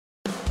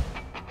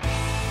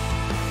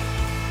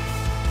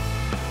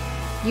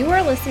You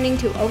are listening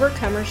to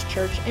Overcomers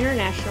Church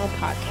International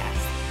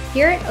podcast.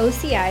 Here at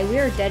OCI, we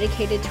are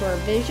dedicated to our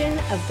vision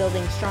of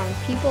building strong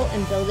people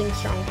and building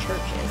strong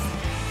churches.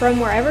 From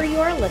wherever you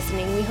are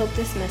listening, we hope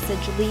this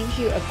message leaves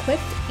you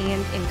equipped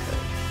and encouraged.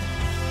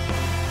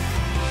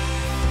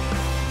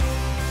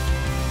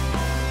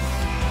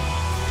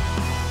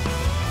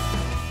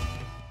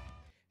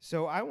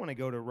 So I want to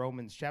go to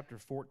Romans chapter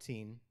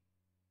 14,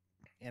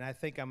 and I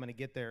think I'm going to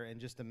get there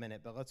in just a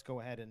minute, but let's go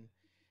ahead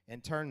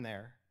and turn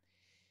there.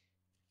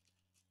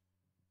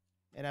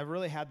 And I've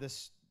really had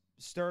this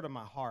stirred in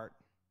my heart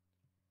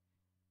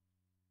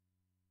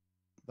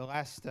the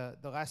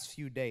last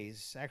few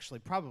days, actually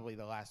probably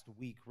the last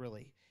week,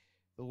 really.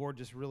 The Lord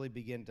just really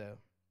began to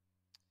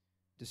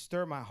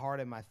stir my heart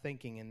and my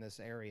thinking in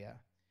this area.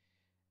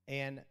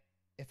 And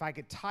if I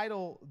could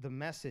title the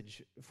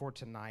message for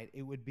tonight,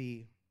 it would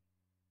be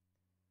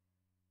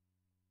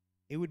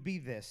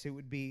this. It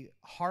would be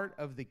Heart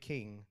of the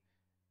King,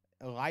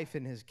 a Life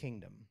in His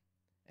Kingdom.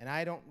 And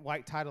I don't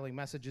like titling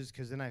messages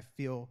because then I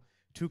feel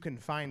too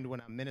confined when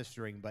I'm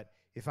ministering, but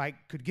if I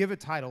could give a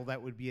title, that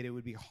would be it. It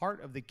would be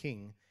Heart of the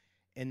King,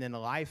 and then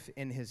Life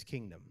in His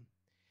Kingdom.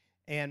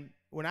 And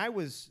when I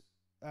was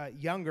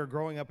younger,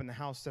 growing up in the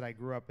house that I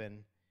grew up in,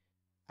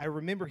 I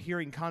remember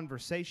hearing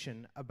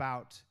conversation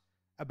about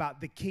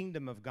the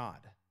kingdom of God.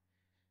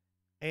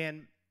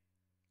 And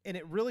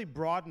it really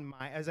broadened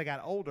as I got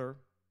older,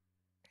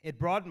 it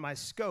broadened my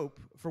scope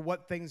for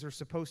what things are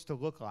supposed to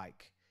look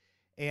like.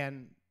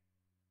 And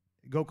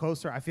go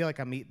closer. I feel like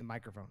I'm eating the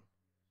microphone.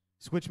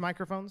 Switch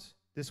microphones.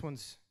 This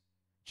one's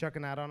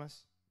chucking out on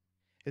us.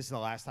 This is the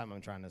last time I'm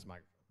trying this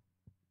microphone.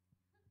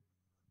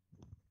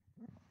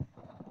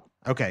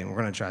 Okay, we're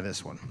going to try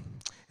this one.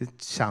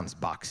 It sounds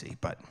boxy,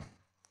 but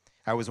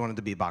I always wanted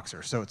to be a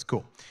boxer, so it's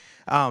cool.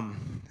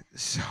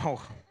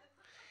 So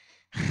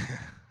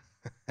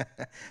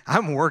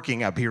I'm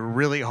working up here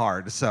really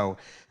hard, so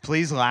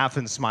please laugh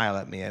and smile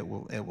at me. It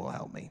will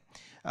help me.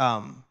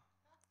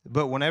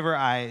 But whenever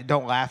I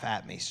don't laugh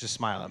at me, just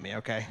smile at me,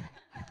 okay?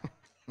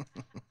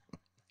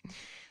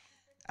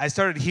 I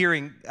started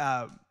hearing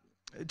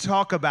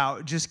talk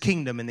about just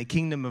kingdom and the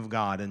kingdom of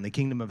God and the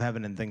kingdom of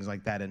heaven and things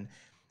like that.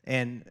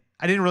 And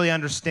I didn't really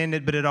understand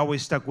it, but it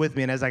always stuck with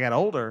me. And as I got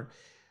older,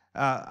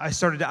 I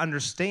started to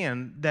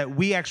understand that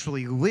we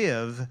actually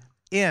live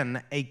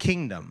in a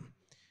kingdom.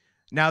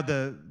 Now,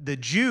 the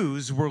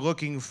Jews were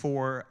looking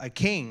for a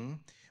king.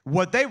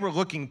 What they were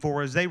looking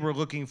for is they were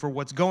looking for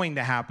what's going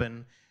to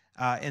happen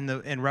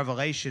in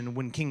Revelation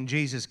when King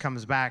Jesus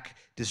comes back,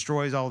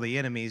 destroys all the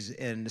enemies,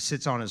 and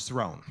sits on his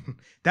throne.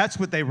 That's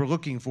what they were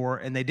looking for,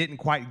 and they didn't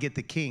quite get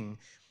the king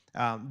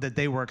that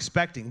they were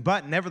expecting.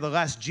 But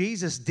nevertheless,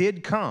 Jesus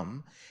did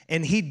come,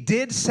 and he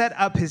did set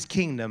up his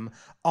kingdom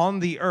on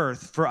the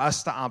earth for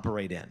us to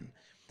operate in.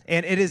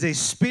 And it is a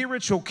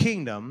spiritual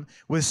kingdom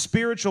with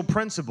spiritual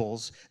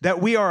principles that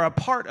we are a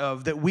part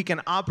of that we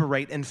can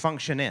operate and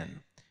function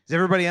in. Does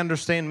everybody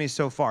understand me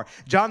so far?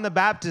 John the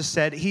Baptist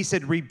said,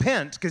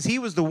 repent, because he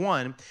was the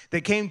one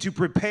that came to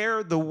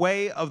prepare the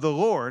way of the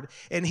Lord.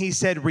 And he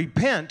said,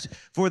 repent,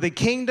 for the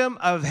kingdom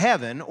of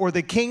heaven or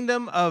the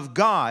kingdom of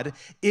God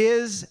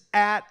is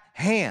at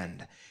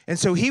hand. And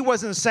so he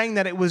wasn't saying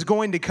that it was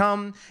going to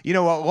come, a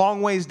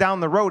long ways down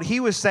the road. He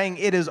was saying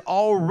it is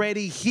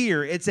already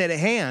here. It's at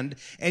hand.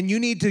 And you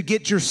need to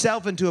get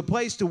yourself into a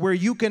place to where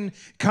you can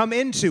come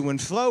into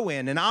and flow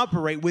in and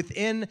operate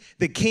within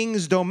the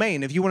king's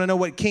domain. If you want to know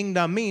what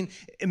kingdom means,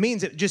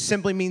 it just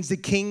simply means the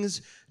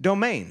king's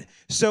domain.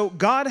 So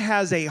God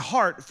has a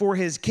heart for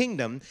his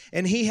kingdom,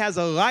 and he has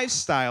a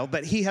lifestyle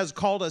that he has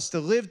called us to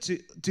live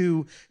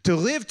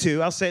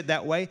to, I'll say it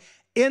that way,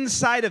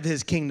 inside of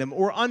his kingdom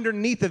or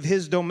underneath of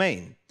his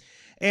domain.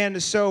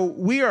 And so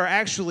we are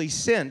actually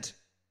sent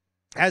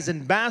as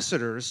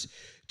ambassadors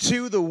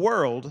to the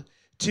world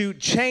to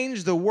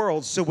change the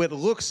world so it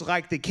looks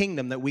like the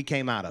kingdom that we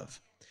came out of.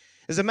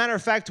 As a matter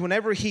of fact,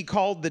 whenever he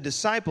called the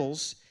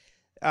disciples,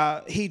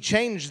 he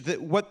changed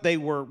what they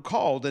were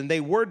called, and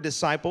they were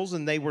disciples,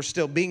 and they were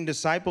still being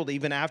discipled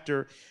even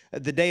after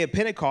the day of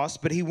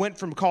Pentecost, but he went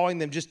from calling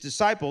them just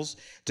disciples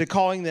to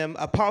calling them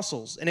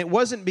apostles. And it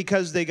wasn't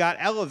because they got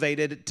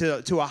elevated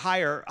to a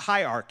higher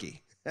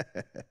hierarchy.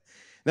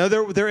 Now,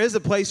 there is a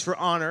place for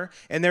honor,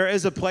 and there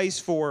is a place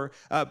for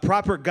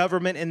proper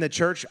government in the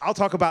church. I'll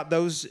talk about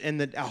those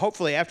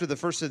hopefully after the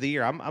first of the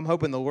year. I'm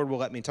hoping the Lord will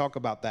let me talk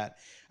about that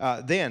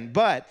then.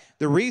 But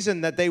the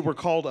reason that they were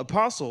called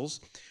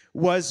apostles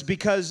was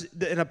because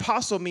an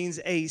apostle means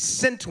a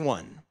sent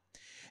one.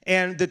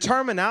 And the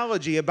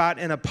terminology about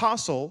an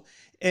apostle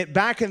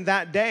back in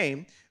that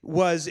day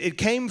it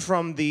came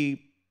from the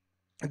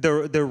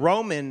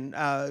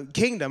Roman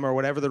kingdom or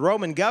whatever, the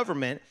Roman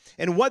government.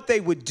 And what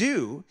they would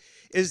do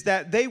is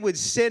that they would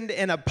send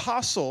an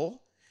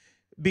apostle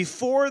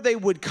after they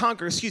would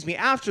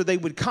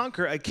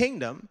conquer a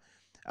kingdom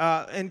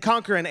and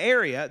conquer an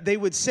area. They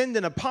would send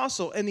an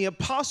apostle, and the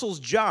apostle's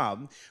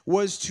job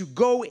was to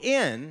go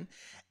in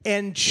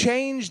and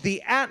change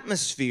the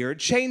atmosphere,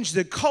 change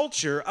the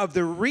culture of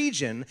the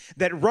region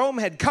that Rome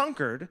had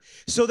conquered,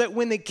 so that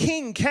when the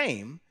king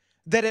came,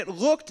 that it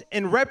looked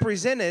and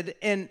represented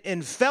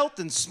and felt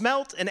and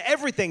smelt and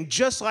everything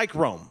just like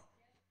Rome.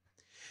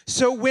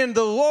 So when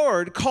the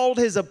Lord called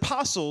his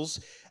apostles,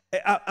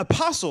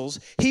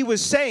 he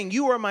was saying,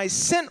 you are my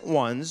sent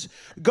ones.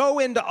 Go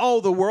into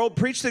all the world,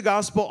 preach the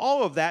gospel,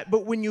 all of that.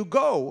 But when you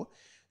go,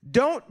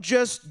 don't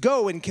just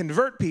go and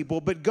convert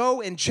people, but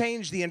go and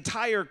change the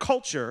entire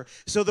culture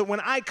so that when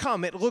I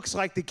come, it looks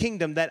like the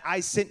kingdom that I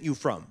sent you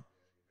from.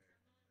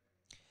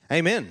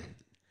 Amen.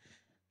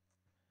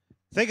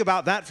 Think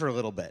about that for a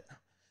little bit.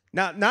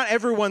 Now, not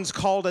everyone's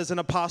called as an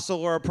apostle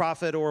or a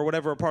prophet or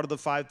whatever, a part of the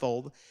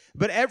fivefold,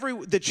 but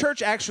the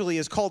church actually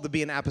is called to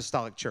be an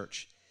apostolic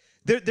church.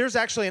 There's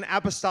actually an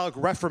apostolic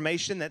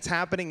reformation that's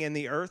happening in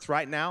the earth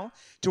right now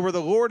to where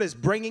the Lord is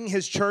bringing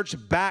his church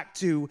back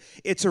to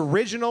its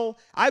original,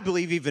 I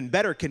believe even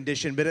better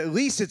condition, but at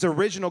least its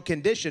original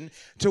condition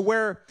to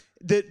where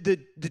the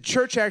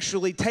church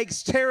actually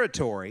takes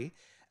territory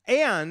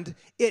and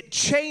it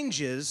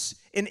changes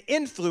and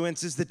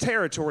influences the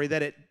territory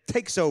that it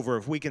takes over,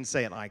 if we can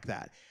say it like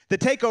that. The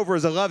takeover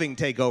is a loving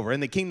takeover. In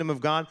the kingdom of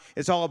God,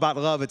 it's all about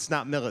love. It's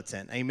not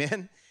militant.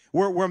 Amen?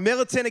 We're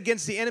militant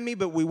against the enemy,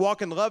 but we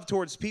walk in love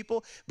towards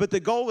people. But the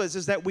goal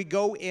is that we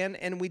go in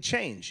and we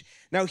change.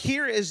 Now,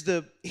 here is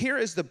the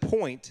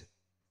point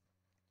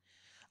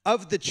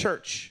of the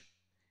church.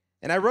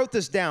 And I wrote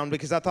this down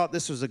because I thought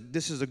this is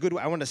a good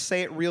way. I want to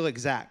say it real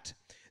exact.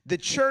 The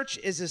church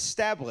is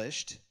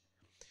established.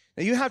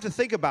 Now, you have to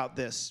think about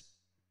this.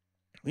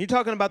 When you're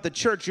talking about the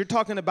church, you're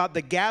talking about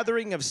the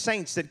gathering of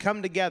saints that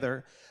come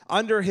together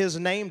under his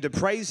name to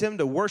praise him,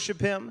 to worship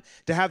him,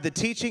 to have the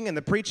teaching and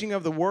the preaching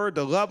of the word,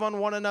 to love on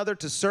one another,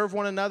 to serve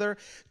one another,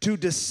 to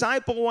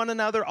disciple one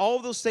another. All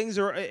of those things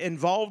are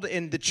involved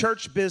in the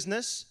church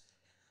business.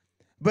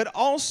 But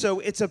also,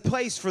 it's a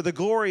place for the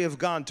glory of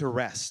God to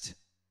rest.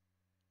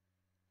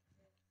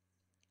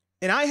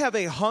 And I have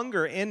a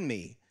hunger in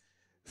me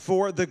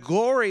for the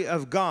glory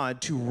of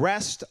God to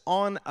rest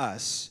on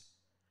us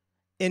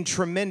in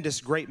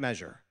tremendous great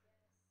measure.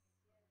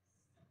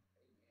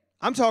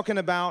 I'm talking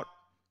about,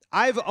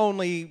 I've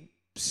only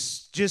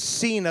just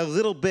seen a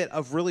little bit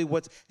of really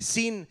what's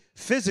seen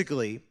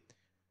physically,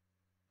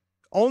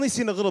 only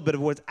seen a little bit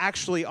of what's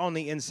actually on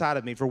the inside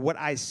of me for what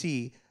I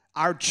see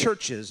our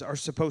churches are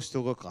supposed to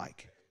look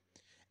like.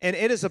 And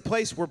it is a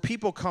place where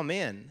people come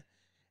in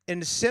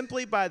and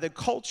simply by the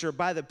culture,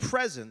 by the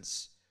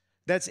presence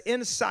that's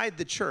inside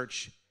the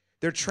church,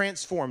 they're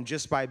transformed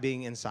just by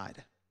being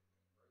inside,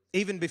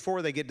 even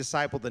before they get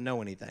discipled to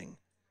know anything.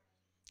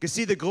 You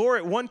see, the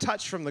glory, one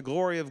touch from the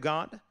glory of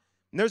God,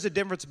 and there's a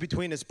difference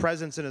between his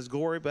presence and his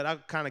glory, but I'll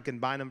kind of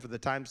combine them for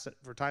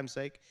time's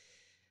sake.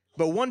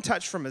 But one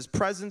touch from his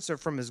presence or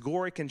from his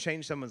glory can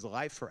change someone's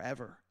life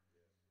forever.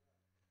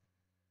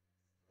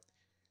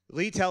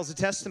 Lee tells a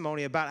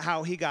testimony about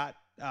how he got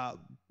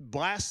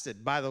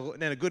blasted by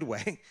in a good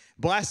way,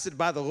 blasted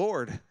by the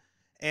Lord,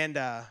 and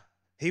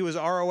he was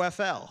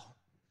ROFL.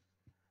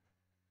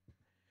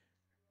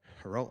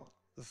 Roll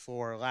the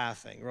floor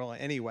laughing, rolling.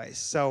 Anyways,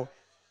 so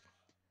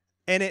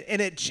and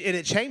it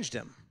changed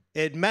him.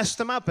 It messed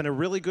him up in a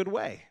really good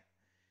way.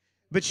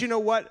 But you know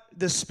what?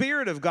 The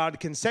Spirit of God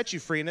can set you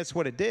free, and that's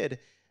what it did.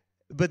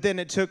 But then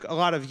it took a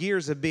lot of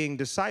years of being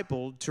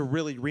discipled to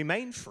really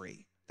remain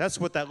free. That's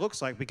what that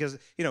looks like because,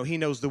 you know, he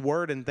knows the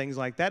word and things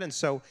like that. And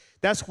so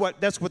that's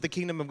what the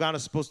kingdom of God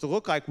is supposed to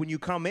look like when you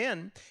come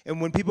in. And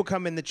when people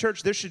come in the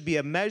church, there should be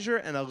a measure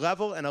and a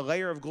level and a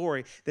layer of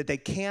glory that they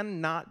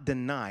cannot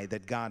deny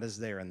that God is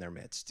there in their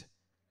midst.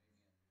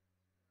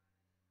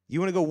 You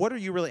want to go, what are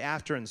you really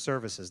after in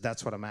services?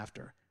 That's what I'm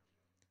after.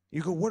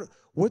 You go,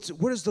 what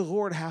does the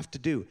Lord have to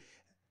do?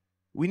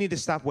 We need to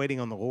stop waiting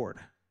on the Lord.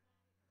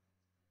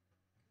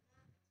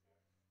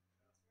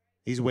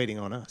 He's waiting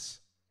on us.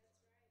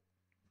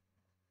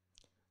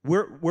 We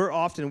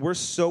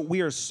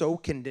are so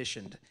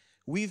conditioned.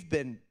 We have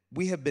been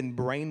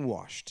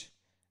brainwashed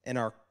in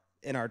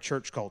our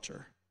church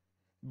culture.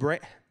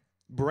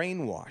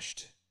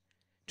 Brainwashed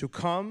to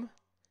come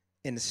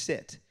and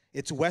sit.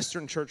 It's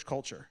Western church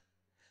culture.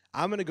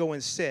 I'm going to go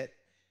and sit.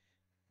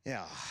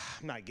 Yeah,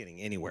 I'm not getting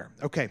anywhere.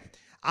 Okay,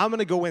 I'm going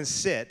to go and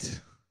sit,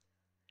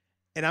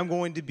 and I'm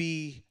going to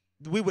be,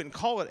 we wouldn't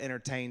call it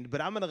entertained, but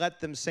I'm going to let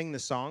them sing the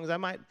songs. I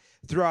might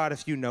throw out a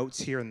few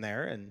notes here and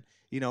there and,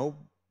 you know,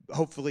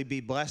 hopefully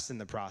be blessed in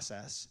the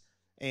process.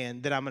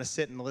 And then I'm going to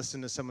sit and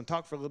listen to someone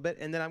talk for a little bit,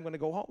 and then I'm going to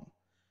go home.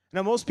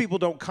 Now, most people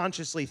don't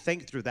consciously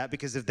think through that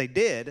because if they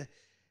did,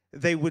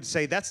 they would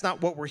say, that's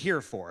not what we're here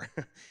for.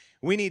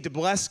 We need to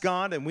bless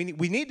God, and we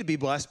need to be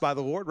blessed by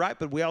the Lord, right?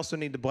 But we also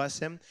need to bless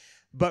him.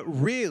 But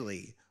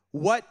really,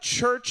 what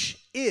church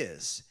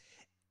is,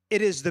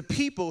 it is the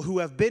people who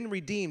have been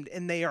redeemed,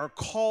 and they are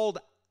called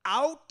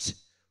out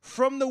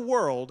from the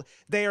world.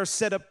 They are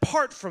set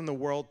apart from the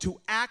world to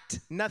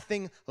act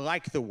nothing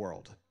like the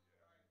world.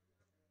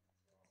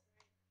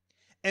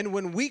 And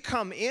when we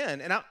come in,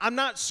 and I'm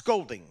not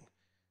scolding.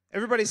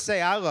 Everybody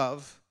say, I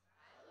love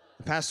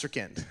Pastor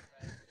Kent.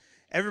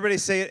 Everybody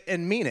say it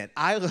and mean it.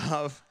 I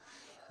love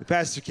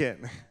Pastor Kent.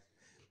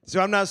 So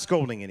I'm not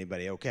scolding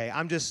anybody, okay?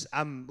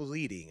 I'm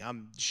leading,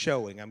 I'm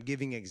showing, I'm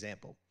giving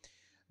example.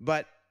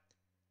 But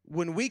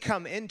when we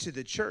come into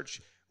the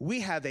church,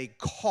 we have a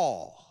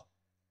call.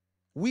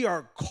 We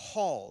are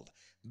called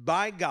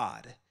by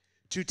God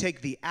to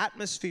take the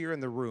atmosphere in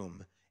the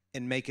room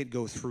and make it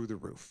go through the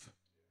roof.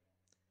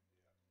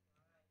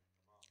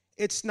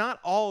 It's not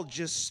all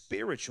just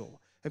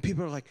spiritual. And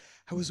people are like,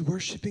 I was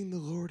worshiping the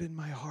Lord in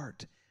my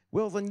heart.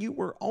 Well, then you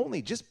were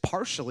only just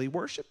partially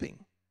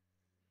worshiping.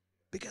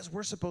 Because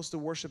we're supposed to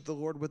worship the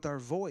Lord with our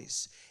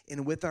voice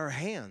and with our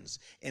hands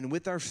and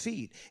with our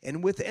feet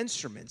and with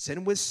instruments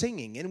and with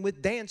singing and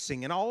with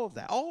dancing and all of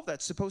that. All of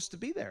that's supposed to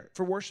be there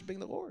for worshiping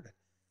the Lord.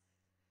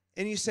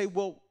 And you say,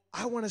 well,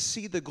 I want to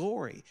see the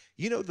glory.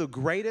 You know, the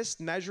greatest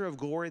measure of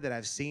glory that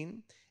I've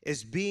seen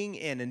is being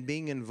in and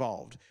being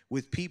involved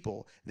with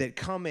people that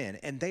come in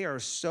and they are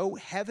so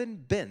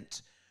heaven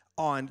bent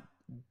on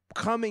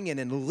coming in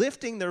and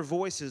lifting their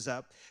voices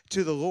up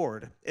to the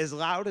Lord as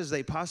loud as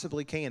they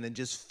possibly can and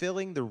just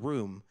filling the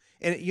room.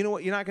 And you know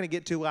what? You're not going to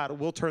get too loud.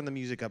 We'll turn the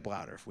music up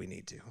louder if we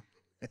need to.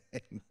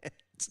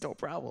 It's no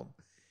problem.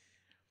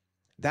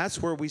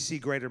 That's where we see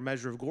greater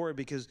measure of glory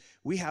because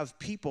we have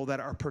people that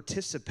are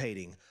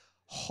participating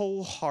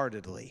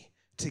wholeheartedly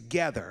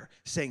together,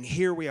 saying,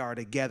 here we are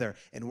together,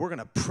 and we're going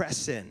to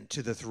press in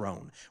to the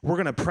throne. We're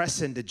going to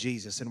press into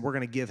Jesus, and we're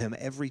going to give him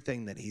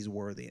everything that he's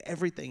worthy,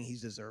 everything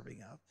he's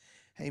deserving of.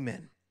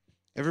 Amen.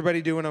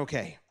 Everybody doing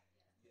okay?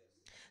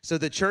 So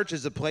the church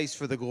is a place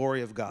for the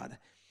glory of God.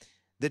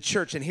 The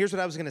church, and here's what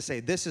I was going to say.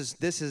 This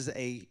is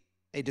a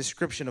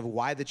description of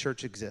why the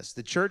church exists.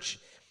 The church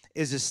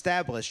is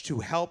established to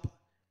help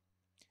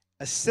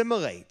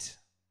assimilate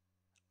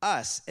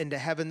us into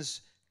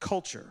heaven's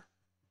culture.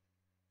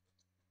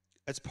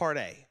 That's part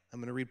A. I'm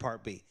going to read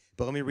part B,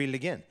 but let me read it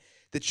again.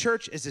 The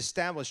church is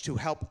established to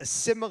help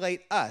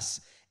assimilate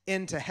us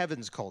into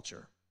heaven's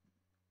culture.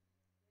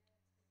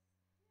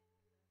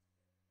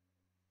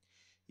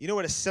 You know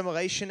what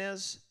assimilation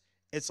is?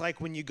 It's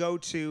like when you go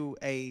to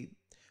a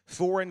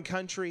foreign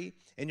country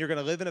and you're going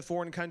to live in a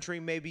foreign country.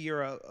 Maybe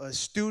you're a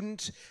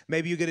student.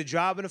 Maybe you get a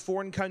job in a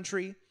foreign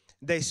country.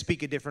 They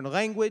speak a different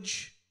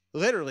language.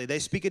 Literally, they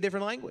speak a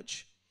different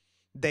language.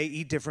 They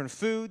eat different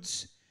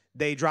foods.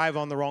 They drive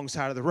on the wrong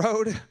side of the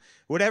road,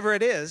 whatever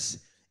it is.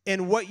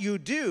 And what you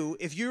do,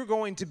 if you're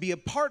going to be a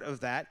part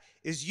of that,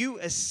 is you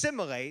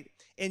assimilate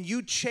and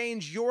you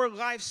change your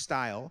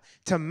lifestyle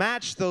to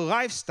match the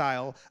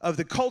lifestyle of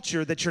the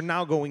culture that you're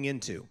now going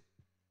into.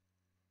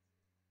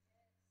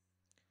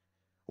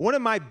 One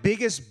of my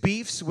biggest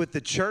beefs with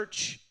the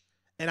church,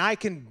 and I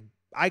can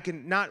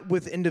not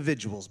with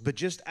individuals, but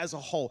just as a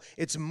whole,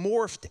 it is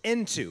morphed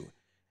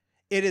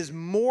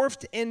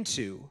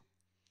into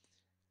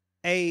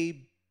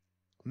a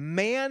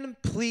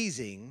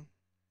man-pleasing,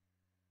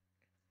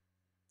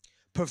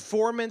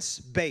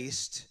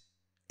 performance-based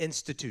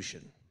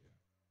institution.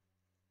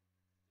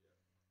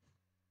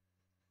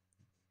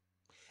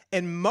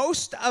 And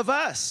most of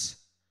us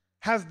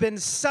have been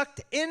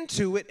sucked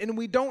into it, and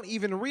we don't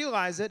even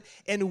realize it,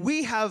 and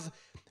we have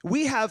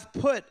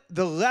put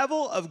the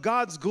level of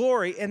God's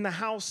glory in the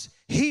house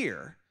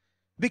here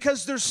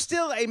because there's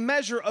still a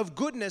measure of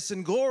goodness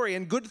and glory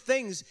and good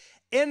things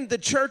in the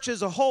church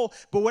as a whole.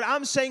 But what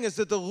I'm saying is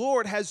that the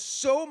Lord has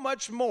so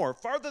much more,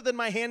 farther than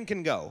my hand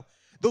can go.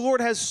 The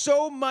Lord has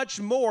so much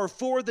more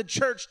for the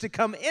church to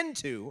come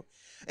into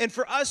and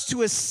for us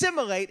to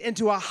assimilate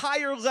into a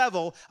higher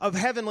level of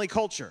heavenly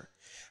culture.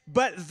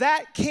 But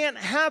that can't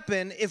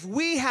happen if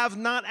we have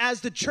not,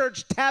 as the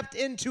church, tapped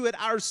into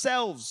it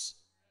ourselves.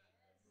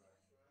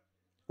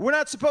 We're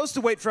not supposed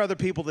to wait for other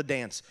people to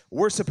dance.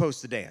 We're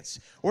supposed to dance.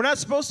 We're not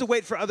supposed to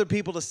wait for other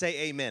people to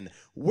say amen.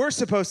 We're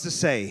supposed to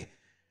say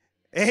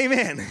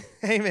amen.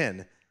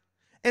 Amen.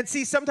 And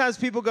see, sometimes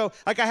people go,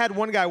 like I had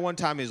one guy one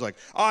time, he's like,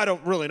 oh, I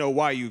don't really know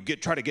why you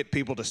try to get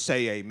people to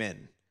say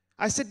amen.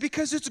 I said,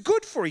 because it's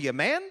good for you,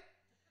 man.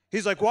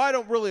 He's like, well, I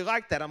don't really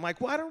like that. I'm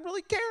like, well, I don't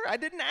really care. I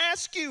didn't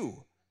ask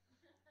you.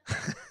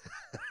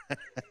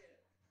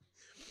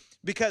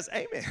 Because,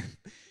 amen.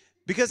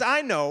 Because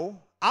I know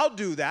I'll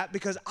do that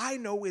because I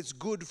know it's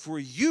good for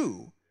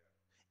you.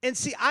 And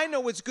see, I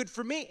know it's good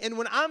for me. And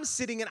when I'm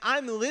sitting and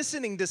I'm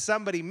listening to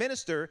somebody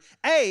minister,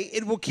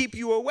 it will keep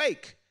you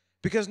awake.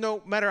 Because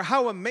no matter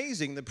how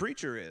amazing the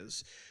preacher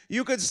is,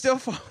 you could still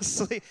fall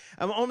asleep.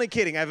 I'm only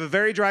kidding. I have a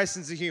very dry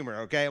sense of humor,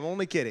 okay? I'm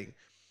only kidding.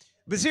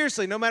 But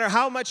seriously, no matter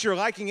how much you're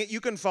liking it,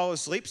 you can fall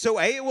asleep. So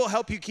A, it will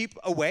help you keep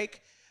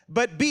awake.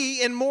 But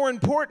B, and more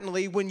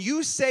importantly, when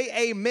you say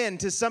amen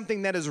to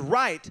something that is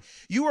right,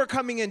 you are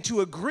coming into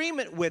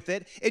agreement with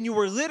it, and you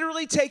are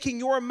literally taking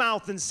your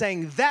mouth and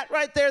saying, that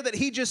right there that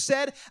he just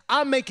said,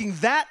 I'm making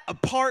that a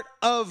part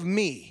of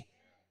me.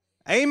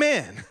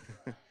 Amen.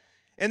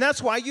 And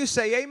that's why you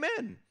say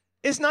amen.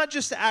 It's not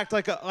just to act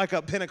like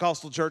a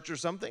Pentecostal church or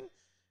something.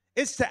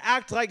 It's to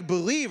act like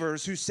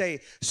believers who say,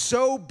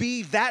 so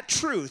be that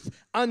truth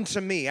unto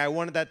me. I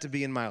wanted that to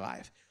be in my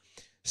life.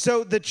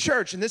 So the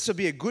church, and this will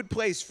be a good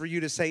place for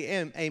you to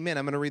say amen.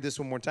 I'm going to read this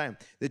one more time.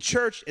 The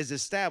church is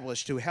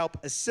established to help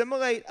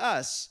assimilate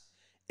us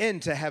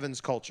into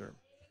heaven's culture.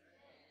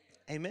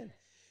 Amen.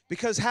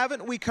 Because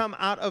haven't we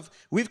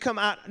we've come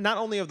out not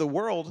only of the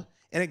world,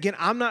 and again,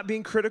 I'm not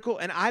being critical,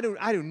 and I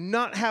do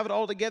not have it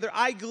all together.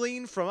 I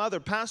glean from other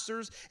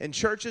pastors and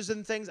churches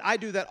and things. I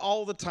do that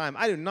all the time.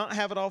 I do not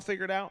have it all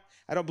figured out.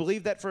 I don't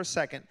believe that for a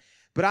second.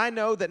 But I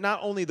know that not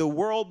only the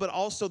world, but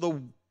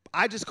also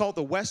I just call it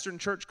the Western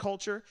church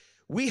culture,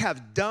 we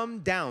have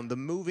dumbed down the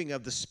moving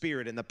of the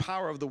Spirit and the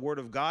power of the Word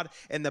of God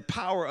and the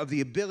power of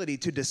the ability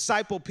to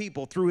disciple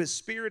people through His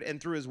Spirit and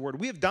through His Word.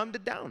 We have dumbed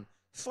it down,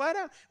 flat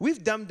out.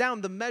 We've dumbed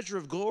down the measure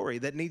of glory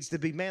that needs to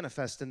be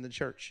manifest in the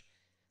church.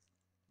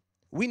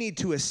 We need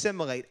to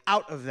assimilate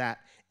out of that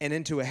and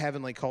into a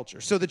heavenly culture.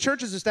 So the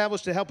church is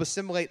established to help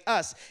assimilate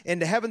us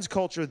into heaven's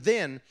culture.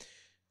 Then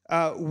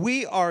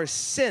we are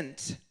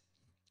sent,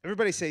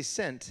 everybody say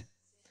sent,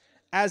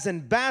 as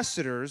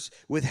ambassadors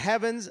with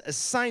heaven's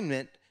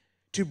assignment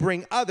to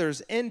bring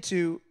others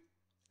into,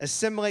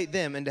 assimilate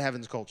them into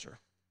heaven's culture.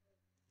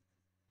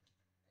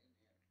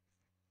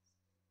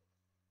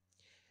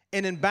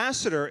 An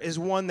ambassador is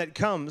one that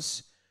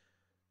comes,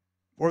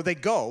 or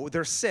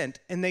they're sent,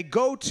 and they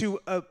go to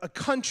a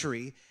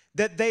country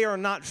that they are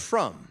not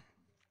from.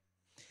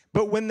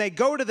 But when they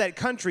go to that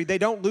country, they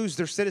don't lose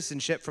their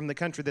citizenship from the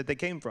country that they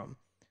came from.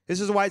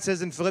 This is why it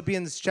says in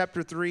Philippians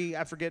chapter 3,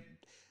 I forget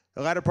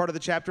the latter part of the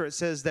chapter, it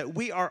says that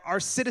our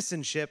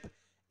citizenship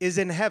is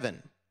in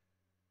heaven.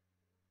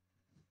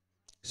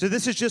 So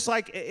this is just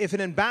like if an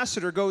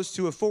ambassador goes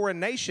to a foreign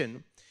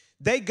nation,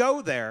 they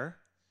go there,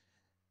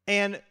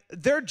 and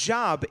their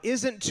job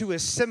isn't to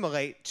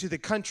assimilate to the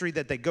country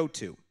that they go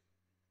to.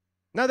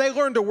 Now, they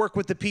learn to work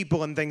with the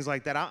people and things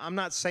like that. I'm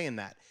not saying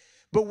that.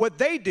 But what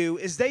they do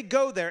is they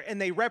go there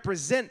and they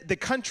represent the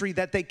country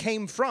that they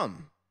came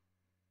from.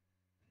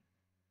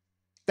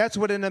 That's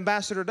what an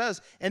ambassador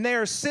does. And they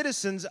are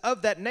citizens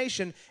of that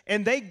nation,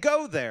 and they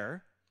go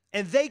there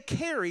and they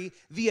carry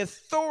the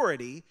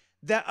authority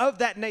of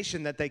that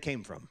nation that they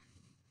came from.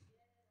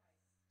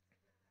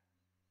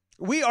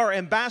 We are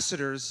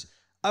ambassadors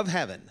of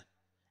heaven.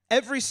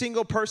 Every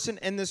single person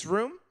in this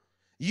room,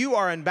 you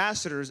are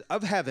ambassadors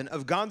of heaven,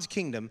 of God's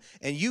kingdom,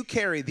 and you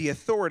carry the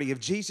authority of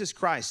Jesus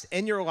Christ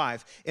in your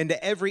life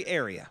into every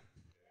area.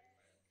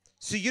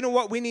 So you know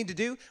what we need to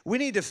do? We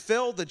need to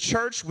fill the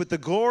church with the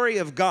glory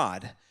of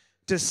God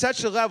to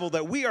such a level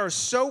that we are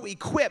so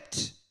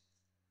equipped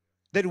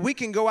that we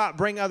can go out and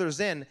bring others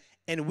in,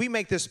 and we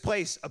make this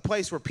place a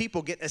place where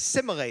people get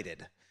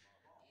assimilated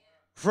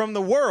from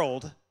the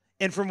world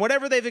and from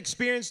whatever they've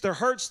experienced, their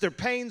hurts, their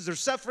pains, their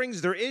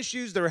sufferings, their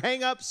issues, their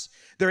hang-ups,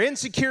 their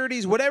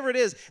insecurities, whatever it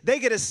is, they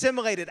get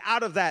assimilated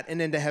out of that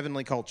and into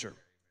heavenly culture.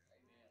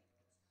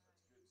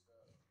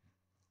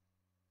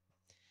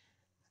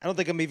 I don't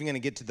think I'm even going to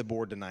get to the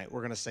board tonight.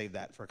 We're going to save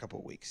that for a couple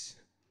of weeks.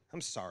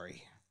 I'm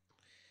sorry.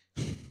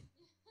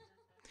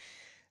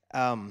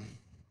 I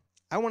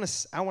want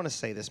to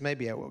say this.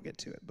 Maybe I will get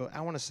to it, but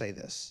I want to say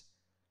this.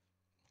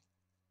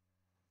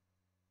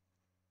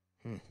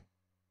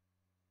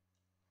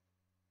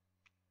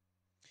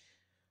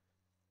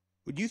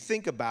 Would you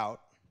think about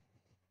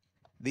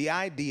the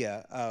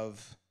idea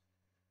of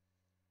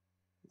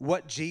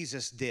what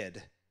Jesus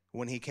did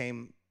when he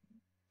came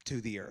to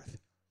the earth?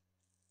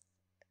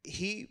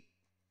 He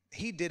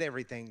did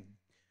everything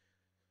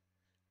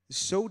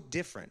so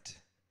different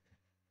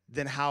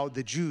than how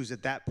the Jews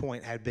at that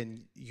point had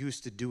been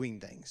used to doing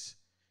things.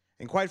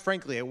 And quite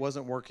frankly, it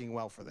wasn't working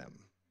well for them.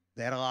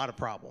 They had a lot of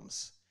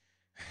problems.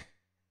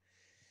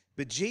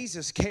 But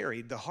Jesus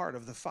carried the heart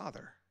of the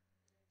Father.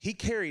 He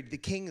carried the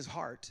king's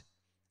heart,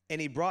 and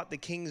he brought the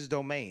king's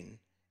domain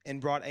and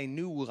brought a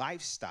new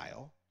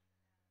lifestyle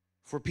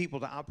for people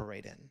to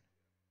operate in.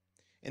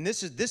 And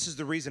this is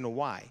the reason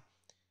why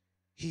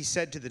he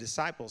said to the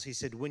disciples, he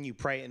said, when you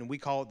pray, and we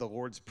call it the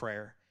Lord's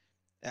Prayer.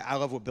 I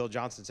love what Bill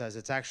Johnson says.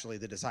 It's actually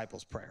the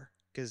disciples' prayer.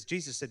 Because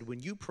Jesus said,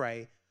 when you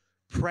pray,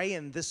 pray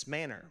in this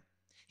manner.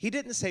 He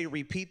didn't say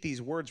repeat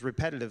these words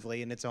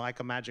repetitively and it's like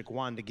a magic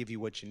wand to give you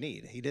what you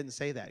need. He didn't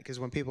say that. Because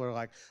when people are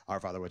like, our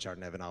Father which art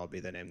in heaven, hallowed be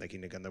thy name, thy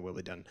kingdom come, thy will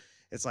be done.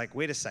 It's like,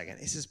 wait a second.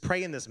 He says,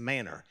 pray in this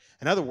manner.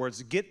 In other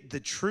words, get the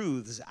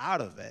truths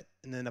out of it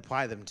and then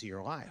apply them to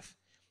your life.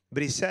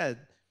 But he said,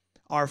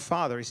 our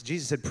Father,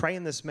 Jesus said, pray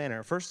in this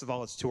manner. First of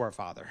all, it's to our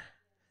Father.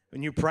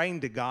 When you're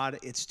praying to God,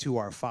 it's to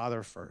our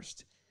Father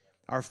first.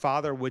 Our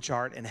Father which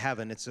art in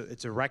heaven. It's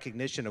a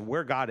recognition of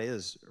where God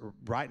is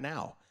right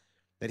now,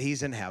 that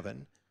he's in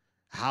heaven.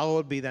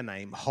 Hallowed be thy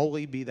name.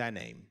 Holy be thy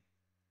name.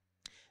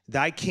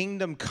 Thy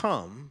kingdom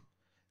come,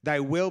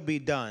 thy will be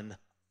done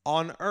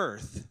on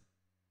earth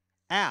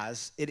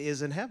as it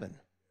is in heaven.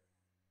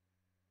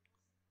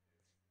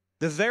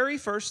 The very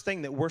first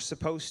thing that we're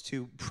supposed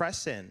to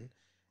press in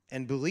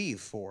and believe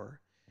for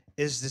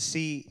is to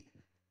see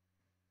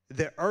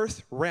the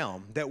earth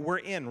realm that we're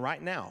in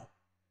right now.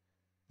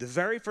 The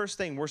very first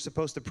thing we're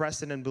supposed to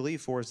press in and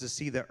believe for is to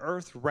see the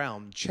earth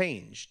realm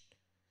changed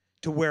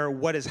to where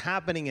what is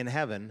happening in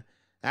heaven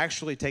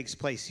actually takes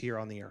place here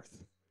on the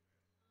earth.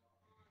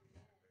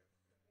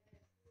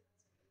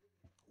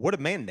 What a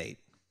mandate.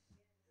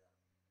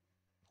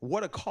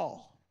 What a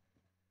call.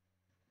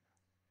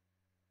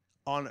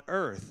 On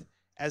earth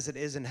as it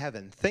is in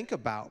heaven. Think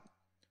about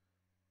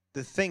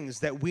the things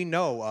that we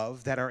know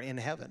of that are in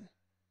heaven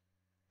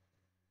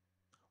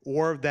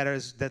or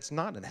that's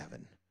not in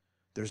heaven.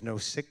 There's no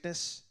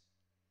sickness.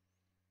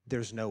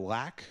 There's no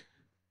lack.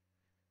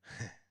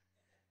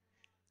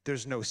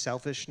 There's no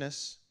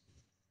selfishness.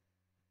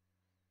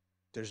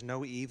 There's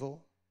no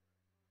evil.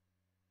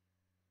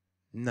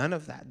 None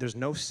of that. There's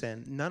no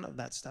sin. None of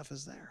that stuff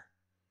is there.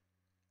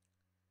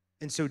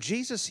 And so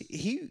Jesus,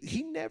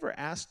 he never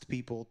asked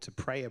people to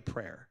pray a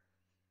prayer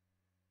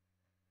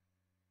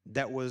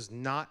that was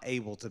not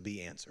able to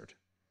be answered.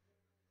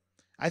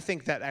 I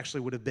think that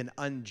actually would have been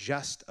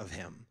unjust of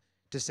him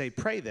to say,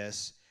 pray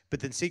this, but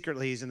then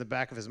secretly he's in the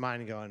back of his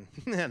mind going,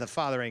 the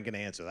Father ain't going to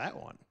answer that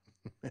one.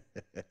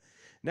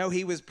 No,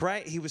 he was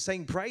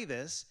saying pray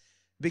this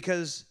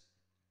because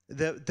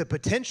the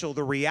potential,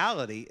 the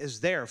reality is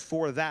there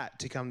for that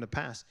to come to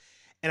pass.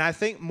 And I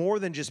think more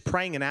than just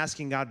praying and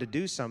asking God to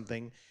do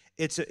something,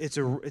 it's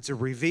a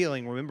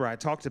revealing. Remember, I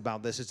talked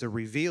about this. It's a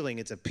revealing.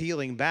 It's a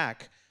peeling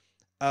back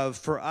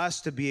for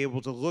us to be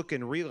able to look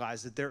and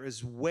realize that there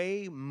is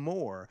way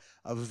more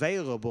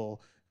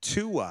available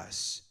to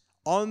us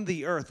on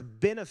the earth,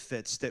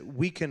 benefits that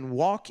we can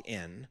walk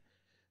in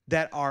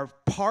that are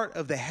part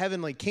of the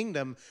heavenly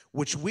kingdom,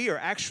 which we are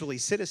actually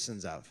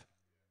citizens of.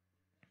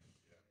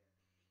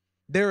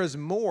 There is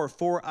more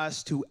for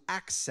us to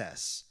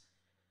access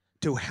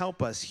to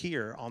help us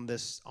here on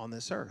this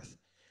earth.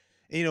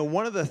 You know,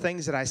 one of the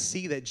things that I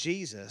see that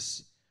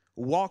Jesus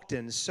walked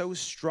in so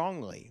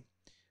strongly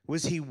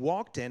was he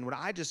walked in what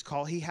I just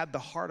call, he had the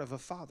heart of a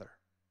father.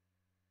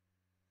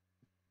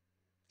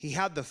 He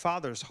had the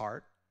Father's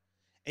heart.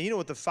 And you know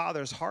what the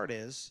Father's heart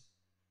is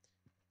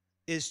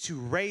to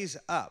raise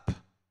up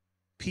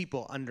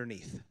people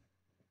underneath.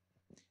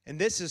 And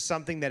this is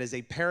something that is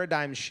a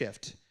paradigm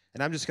shift.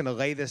 And I'm just going to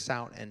lay this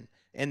out, and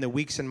in the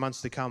weeks and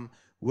months to come,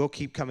 we'll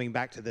keep coming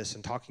back to this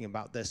and talking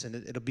about this, and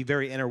it'll be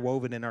very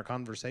interwoven in our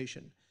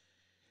conversation.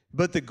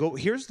 But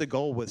here's the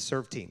goal with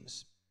serve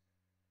teams,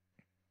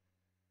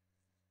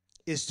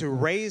 is to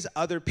raise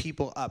other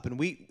people up.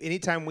 And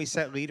anytime we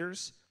set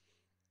leaders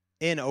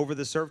in over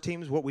the serve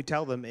teams, what we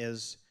tell them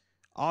is,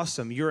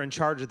 awesome, you're in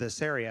charge of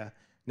this area.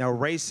 Now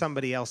raise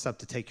somebody else up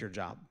to take your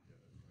job.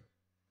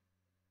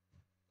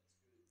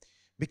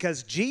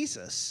 Because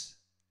Jesus,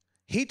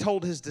 he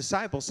told his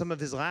disciples, some of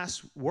his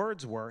last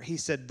words were, he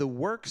said, the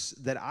works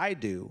that I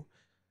do,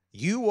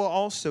 you will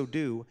also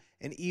do,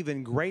 and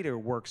even greater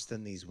works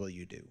than these will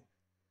you do.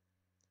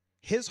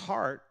 His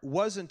heart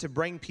wasn't to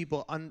bring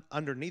people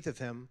underneath of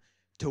him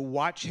to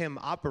watch him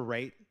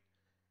operate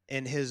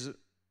in his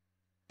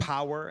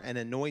power and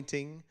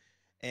anointing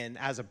and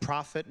as a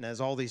prophet and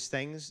as all these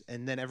things,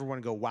 and then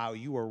everyone go, wow,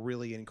 you are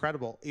really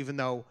incredible, even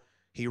though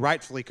he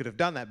rightfully could have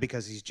done that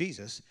because he's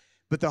Jesus.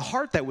 But the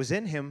heart that was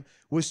in him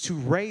was to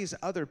raise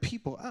other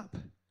people up.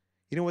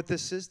 You know what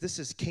this is? This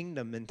is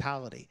kingdom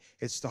mentality.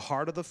 It's the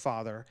heart of the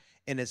Father,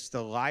 and it's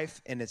the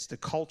life, and it's the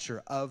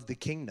culture of the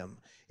kingdom,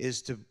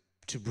 is to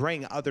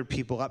bring other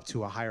people up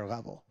to a higher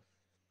level.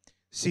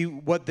 See,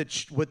 what the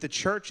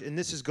church, and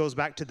this goes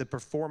back to the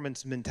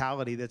performance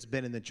mentality that's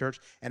been in the church,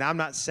 and I'm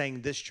not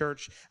saying this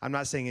church, I'm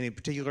not saying any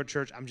particular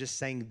church, I'm just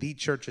saying the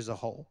church as a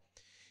whole.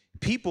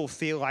 People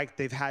feel like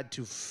they've had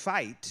to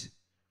fight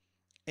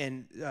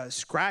and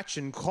scratch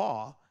and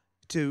claw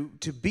to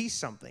be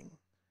something.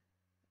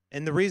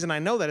 And the reason I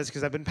know that is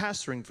because I've been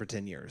pastoring for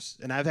 10 years,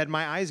 and I've had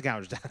my eyes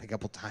gouged out a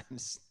couple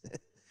times.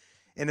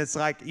 And it's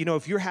like, you know,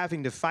 if you're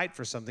having to fight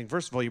for something,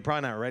 first of all, you're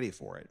probably not ready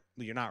for it.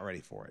 You're not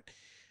ready for it.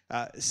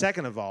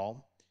 Second of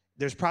all,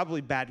 there's probably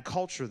bad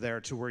culture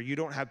there to where you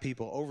don't have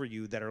people over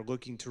you that are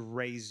looking to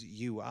raise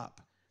you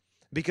up.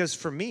 Because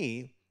for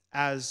me,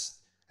 as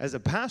a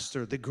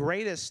pastor,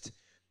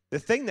 the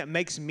thing that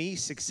makes me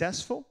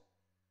successful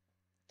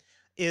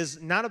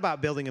is not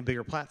about building a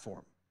bigger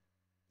platform.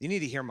 You need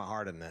to hear my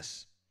heart in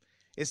this.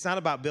 It's not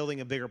about building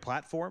a bigger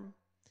platform.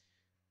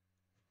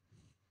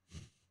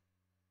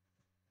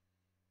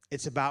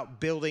 It's about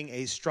building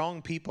a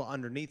strong people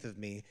underneath of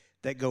me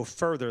that go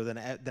further than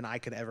I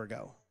could ever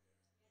go.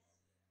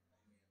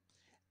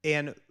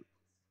 And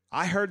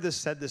I heard this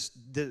said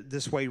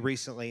this way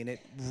recently, and it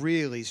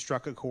really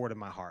struck a chord in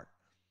my heart.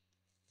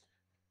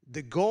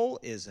 The goal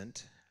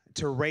isn't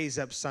to raise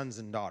up sons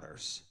and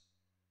daughters.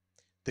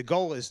 The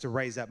goal is to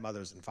raise up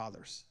mothers and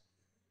fathers.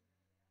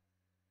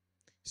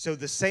 So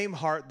the same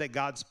heart that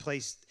God's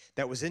placed,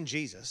 that was in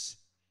Jesus,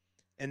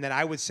 and that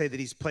I would say that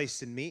he's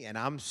placed in me, and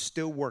I'm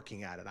still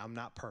working at it, I'm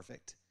not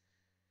perfect,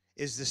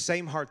 is the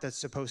same heart that's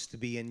supposed to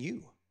be in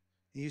you.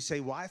 And you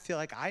say, well, I feel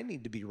like I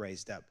need to be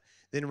raised up.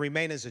 Then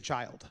remain as a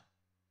child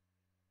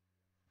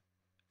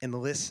and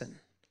listen,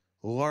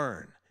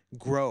 learn,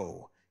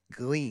 grow,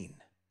 glean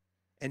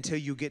until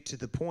you get to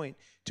the point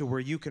to where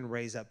you can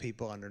raise up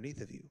people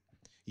underneath of you.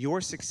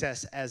 Your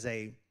success as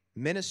a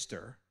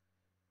minister,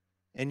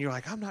 and you're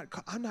like, I'm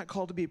not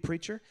called to be a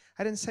preacher.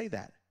 I didn't say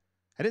that.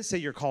 I didn't say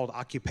you're called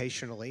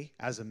occupationally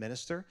as a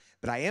minister,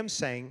 but I am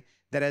saying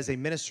that as a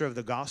minister of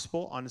the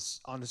gospel on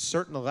a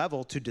certain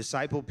level to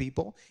disciple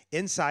people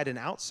inside and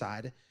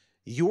outside,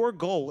 Your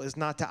goal is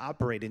not to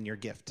operate in your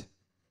gift.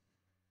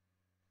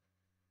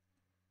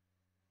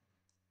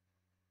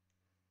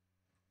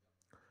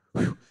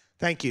 Whew.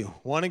 Thank you.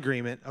 One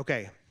agreement.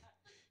 Okay.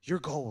 Your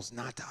goal is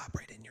not to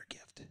operate in your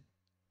gift.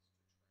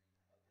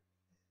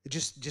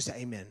 Just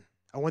amen.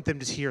 I want them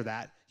to hear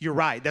that. You're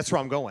right. That's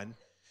where I'm going.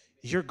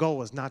 Your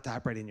goal is not to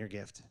operate in your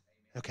gift.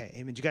 Okay,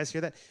 amen. Did you guys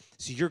hear that?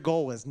 So your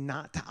goal is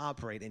not to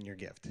operate in your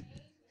gift.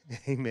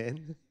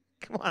 Amen.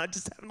 Come on, I'm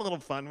just having a little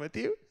fun with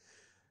you.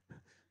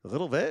 A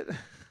little bit.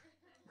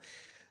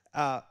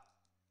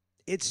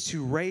 It's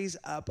to raise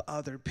up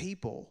other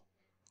people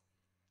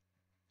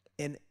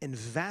and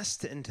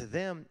invest into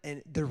them.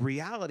 And the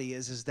reality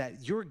is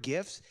that your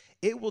gifts,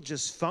 it will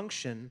just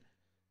function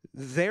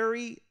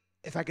very,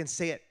 if I can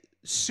say it,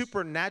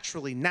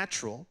 supernaturally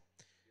natural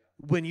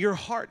when your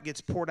heart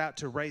gets poured out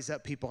to raise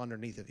up people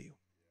underneath of you.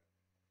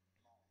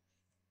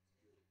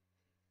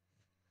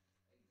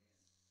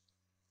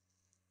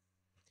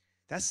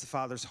 That's the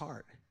Father's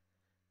heart.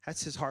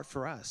 That's his heart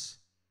for us.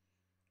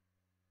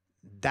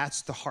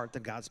 That's the heart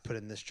that God's put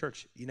in this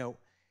church. You know,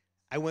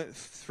 I went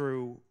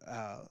through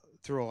a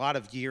lot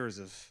of years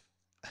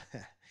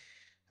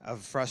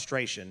of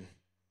frustration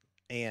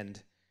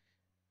and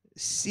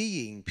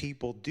seeing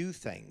people do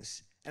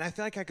things. And I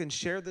feel like I can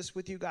share this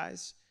with you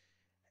guys,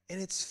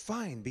 and it's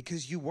fine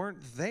because you weren't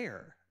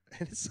there.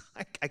 And it's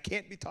like, I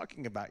can't be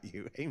talking about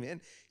you.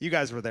 Amen. You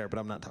guys were there, but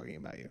I'm not talking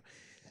about you.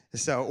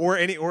 So, or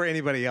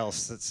anybody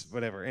else. That's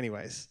whatever.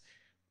 Anyways.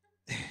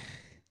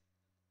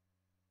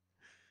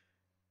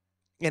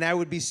 And I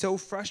would be so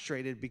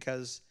frustrated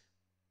because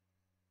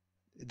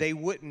they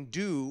wouldn't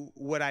do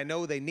what I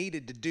know they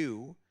needed to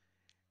do,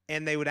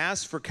 and they would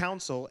ask for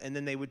counsel, and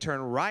then they would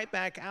turn right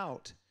back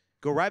out,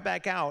 go right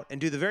back out, and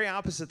do the very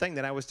opposite thing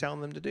that I was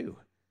telling them to do.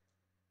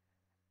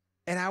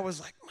 And I was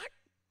like,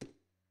 my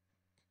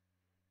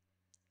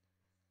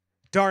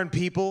darn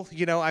people,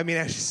 you know, I mean,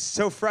 I was just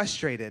so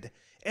frustrated.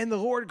 And the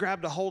Lord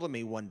grabbed a hold of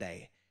me one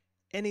day,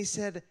 and he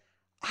said,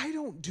 I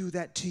don't do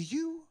that to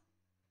you.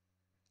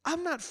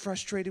 I'm not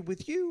frustrated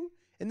with you.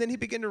 And then he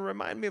began to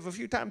remind me of a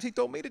few times he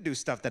told me to do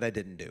stuff that I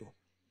didn't do.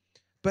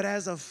 But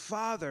as a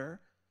father,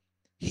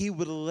 he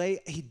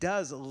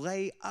does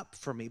lay up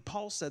for me.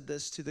 Paul said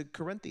this to the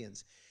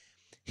Corinthians.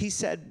 He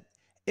said,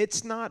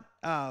 it's not,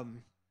 I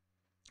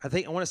want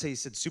to say he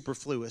said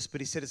superfluous,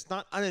 but he said, it's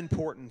not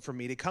unimportant for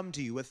me to come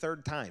to you a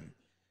third time.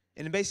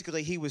 And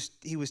basically he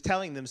was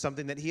telling them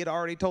something that he had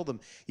already told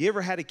them. You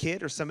ever had a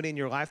kid or somebody in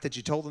your life that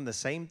you told them the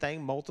same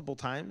thing multiple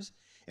times?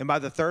 And by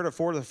the third or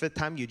fourth or fifth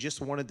time, you just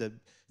wanted to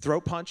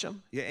throat punch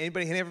them?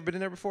 Anybody had ever been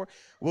in there before?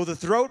 Well, the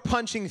throat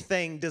punching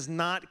thing does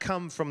not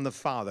come from the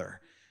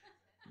Father.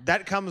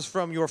 That comes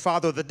from your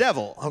father, the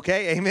devil,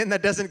 okay? Amen?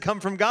 That doesn't come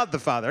from God the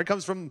Father. It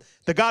comes from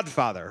the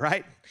Godfather,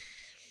 right?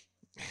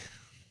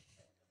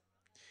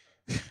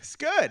 It's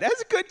good.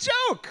 That's a good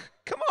joke.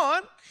 Come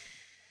on.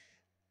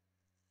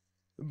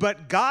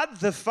 But God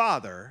the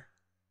Father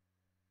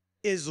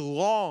is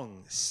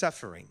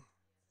long-suffering.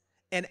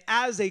 And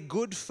as a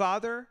good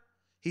father,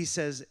 he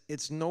says,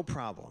 it's no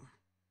problem.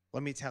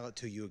 Let me tell it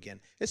to you again.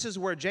 This is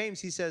where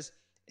James, he says,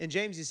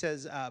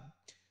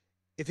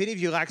 if any of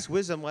you lacks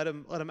wisdom, let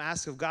him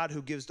ask of God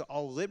who gives to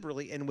all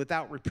liberally and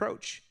without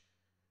reproach.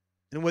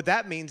 And what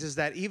that means is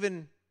that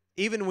even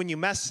when you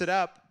mess it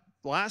up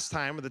last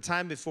time or the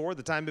time before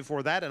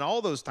that, and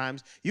all those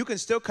times, you can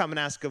still come and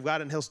ask of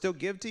God and he'll still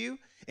give to you,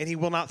 and he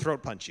will not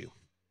throat punch you.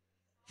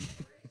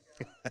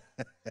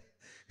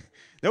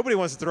 Nobody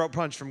wants to throat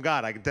punch from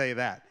God, I can tell you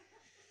that.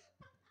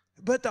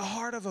 But the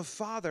heart of a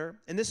father,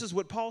 and this is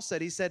what Paul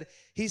said, he said,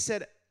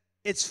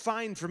 it's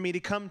fine for me to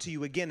come to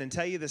you again and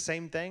tell you the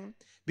same thing,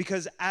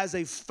 because as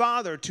a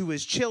father to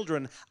his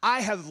children,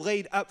 I have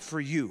laid up for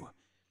you.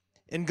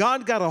 And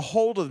God got a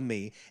hold of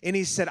me, and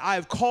he said, I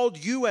have called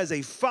you as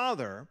a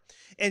father,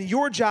 and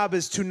your job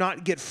is to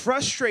not get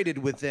frustrated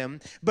with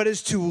them, but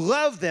is to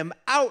love them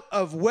out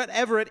of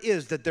whatever it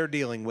is that they're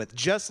dealing with,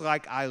 just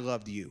like I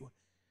loved you.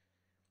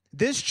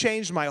 This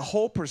changed my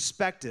whole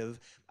perspective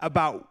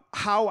about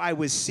how I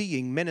was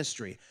seeing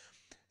ministry.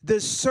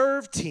 The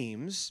serve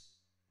teams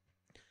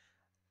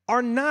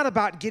are not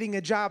about getting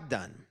a job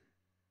done.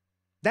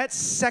 That's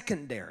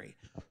secondary.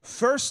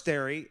 First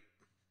thing,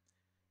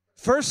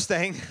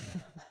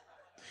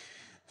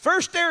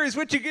 first dairy is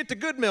what you get the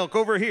good milk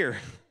over here.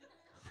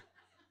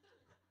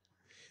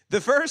 The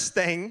first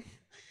thing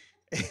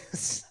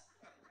is,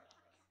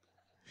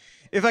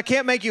 if I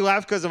can't make you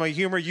laugh because of my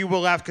humor, you will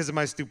laugh because of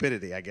my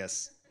stupidity, I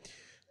guess.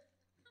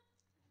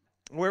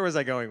 Where was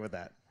I going with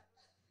that?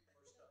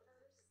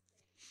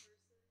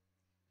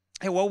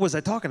 Hey, what was I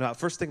talking about?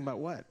 First thing about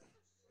what?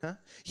 Huh?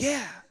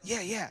 Yeah.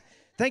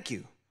 Thank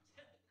you.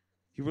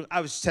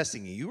 I was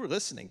testing you. You were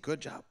listening.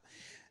 Good job.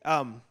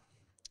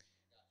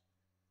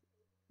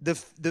 The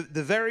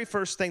very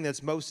first thing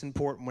that's most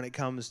important when it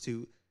comes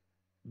to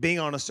being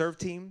on a serve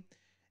team,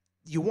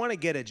 you want to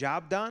get a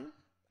job done.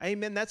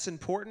 Amen. That's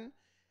important.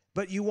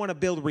 But you want to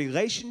build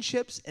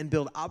relationships and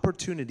build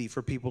opportunity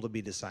for people to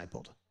be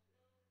discipled.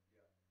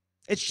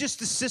 It's just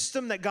the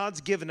system that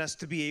God's given us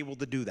to be able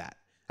to do that.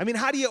 I mean,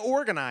 how do you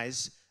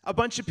organize a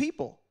bunch of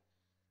people.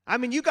 I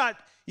mean,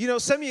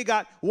 some of you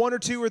got 1 or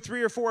 2 or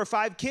 3 or 4 or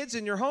 5 kids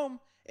in your home.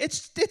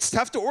 It's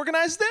tough to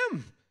organize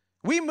them.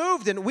 We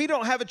moved and we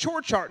don't have a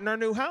chore chart in our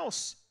new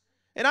house.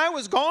 And I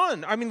was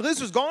gone. I mean,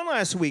 Liz was gone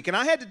last week and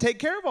I had to take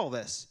care of all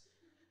this.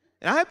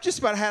 And I just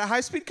about had a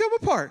high-speed come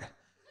apart.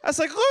 I was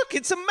like, look,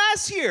 it's a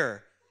mess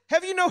here.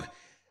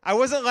 I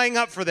wasn't laying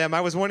up for them.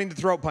 I was wanting to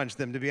throat punch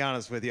them, to be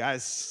honest with you. I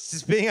was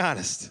just being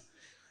honest.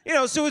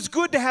 So it's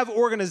good to have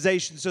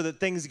organization so that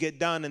things get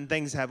done and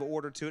things have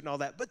order to it and all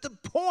that. But the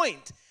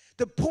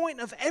point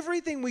of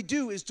everything we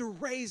do is to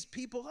raise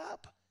people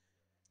up.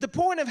 The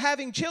point of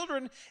having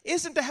children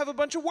isn't to have a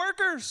bunch of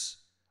workers,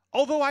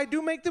 although I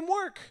do make them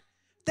work.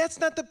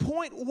 That's not the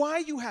point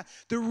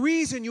the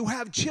reason you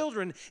have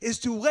children is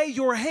to lay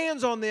your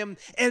hands on them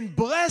and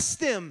bless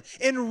them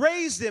and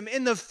raise them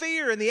in the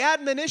fear and the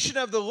admonition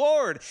of the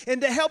Lord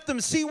and to help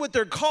them see what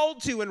they're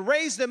called to and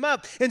raise them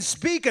up and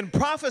speak and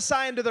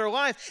prophesy into their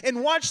life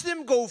and watch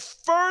them go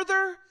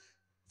further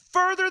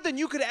than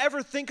you could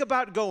ever think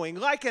about going.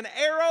 Like an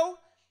arrow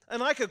and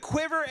like a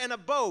quiver and a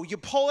bow, you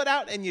pull it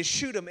out and you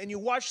shoot them and you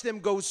watch them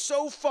go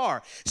so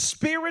far.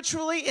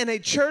 Spiritually, in a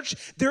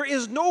church, there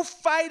is no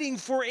fighting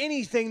for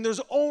anything.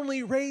 There's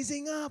only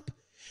raising up.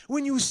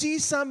 When you see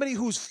somebody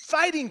who's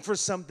fighting for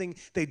something,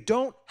 they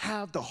don't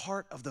have the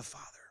heart of the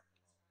Father.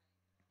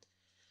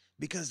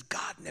 Because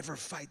God never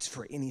fights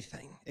for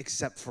anything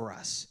except for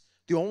us.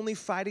 The only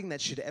fighting that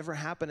should ever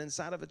happen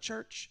inside of a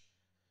church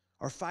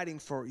are fighting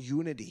for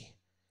unity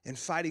and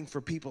fighting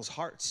for people's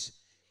hearts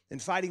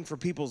and fighting for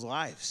people's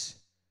lives,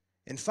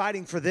 and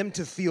fighting for them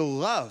to feel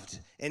loved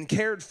and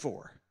cared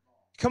for.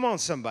 Come on,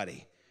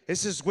 somebody.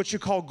 This is what you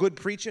call good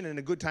preaching and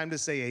a good time to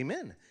say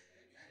amen.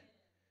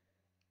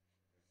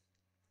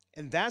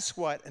 And that's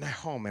what, and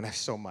oh man, that's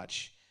so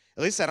much.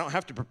 At least I don't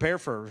have to prepare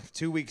for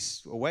 2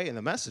 weeks away in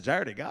the message. I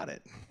already got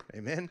it.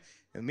 Amen.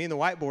 And me and the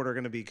whiteboard are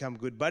going to become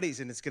good buddies,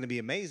 and it's going to be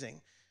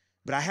amazing.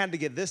 But I had to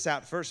get this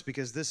out first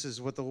because this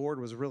is what the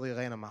Lord was really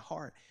laying on my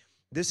heart.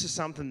 This is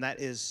something that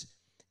is,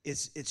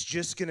 it's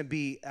just going to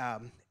be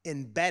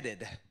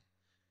embedded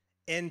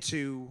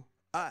into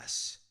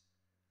us.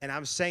 And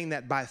I'm saying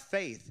that by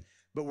faith,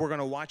 but we're going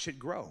to watch it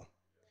grow.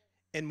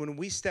 And when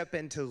we step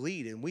in to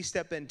lead and we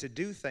step in to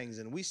do things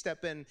and we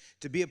step in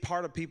to be a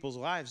part of people's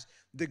lives,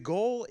 the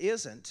goal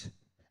isn't,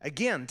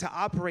 again, to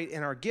operate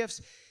in our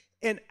gifts.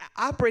 And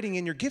operating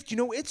in your gift,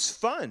 it's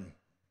fun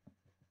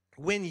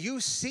when you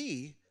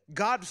see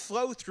God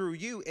flow through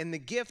you in the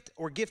gift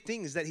or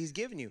giftings that he's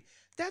given you.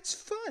 That's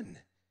fun.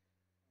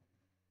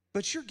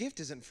 But your gift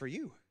isn't for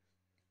you.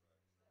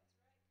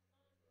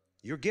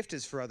 Your gift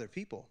is for other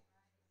people.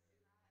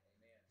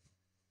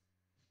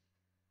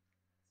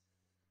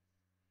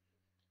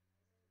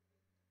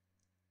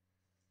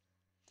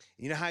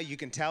 You know how you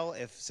can tell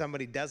if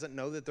somebody doesn't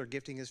know that their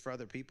gifting is for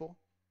other people?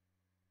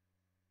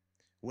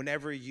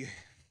 Whenever you,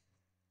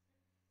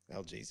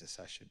 oh Jesus,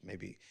 I should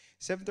maybe,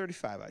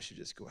 7:35, I should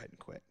just go ahead and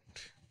quit.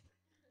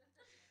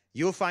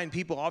 You'll find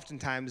people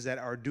oftentimes that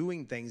are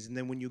doing things, and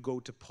then when you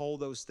go to pull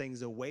those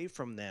things away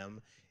from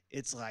them,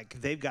 it's like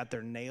they've got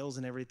their nails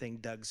and everything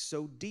dug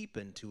so deep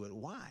into it.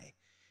 Why?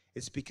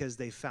 It's because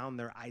they found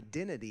their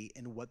identity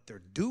in what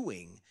they're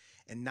doing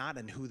and not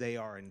in who they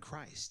are in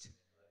Christ.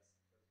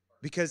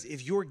 Because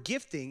if you're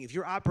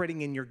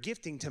operating in your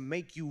gifting to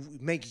make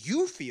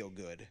you feel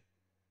good,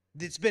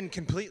 it's been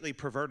completely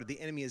perverted. The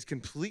enemy has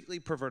completely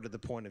perverted the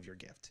point of your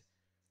gift.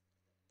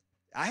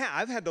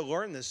 I've had to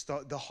learn this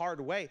the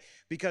hard way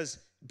because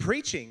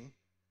preaching,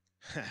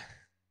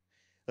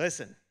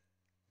 listen,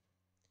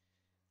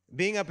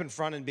 being up in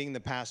front and being the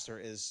pastor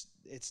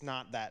it's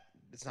not that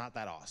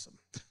awesome.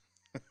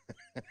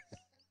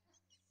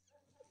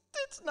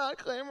 It's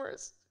not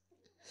glamorous.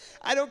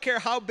 I don't care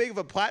how big of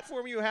a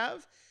platform you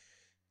have.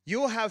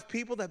 You'll have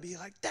people that be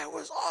like, that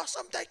was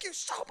awesome. Thank you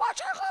so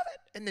much. I love it.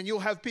 And then you'll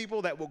have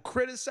people that will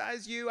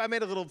criticize you. I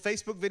made a little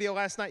Facebook video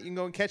last night. You can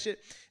go and catch it.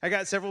 I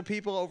got several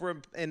people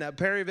over in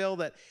Perryville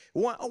that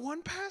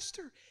one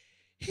pastor,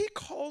 he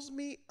calls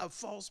me a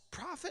false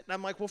prophet. And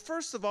I'm like, well,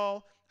 first of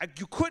all,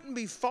 you couldn't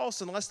be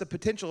false unless the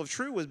potential of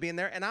true was being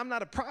there. And I'm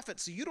not a prophet,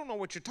 so you don't know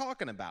what you're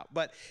talking about.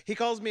 But he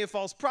calls me a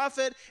false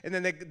prophet. And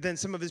then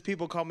some of his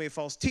people call me a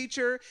false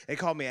teacher. They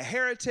call me a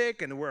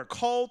heretic, and we're a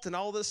cult and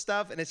all this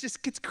stuff. And it's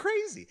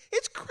crazy.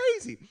 It's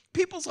crazy.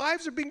 People's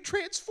lives are being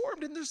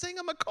transformed, and they're saying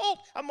I'm a cult.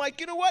 I'm like,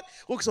 you know what?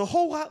 Looks a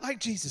whole lot like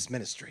Jesus'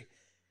 ministry.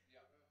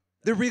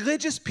 The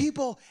religious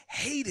people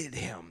hated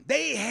him.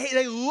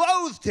 They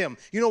loathed him.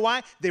 You know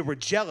why? They were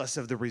jealous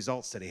of the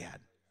results that he had.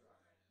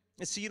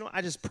 And so,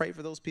 I just pray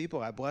for those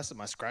people. I bless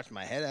them. I scratch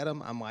my head at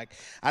them. I'm like,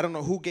 I don't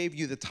know who gave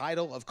you the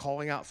title of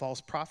calling out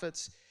false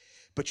prophets,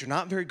 but you're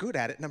not very good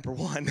at it, number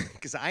one,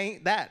 because I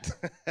ain't that.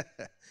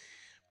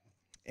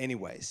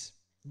 Anyways,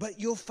 but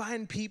you'll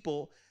find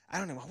people, I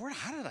don't know,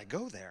 how did I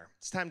go there?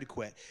 It's time to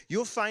quit.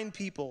 You'll find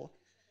people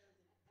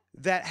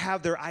that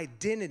have their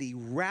identity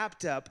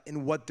wrapped up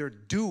in what they're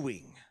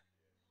doing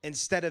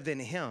instead of in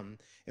him.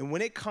 And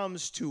when it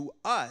comes to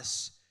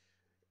us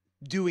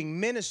doing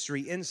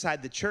ministry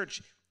inside the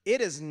church,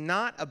 It is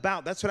not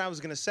about, that's what I was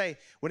going to say.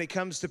 When it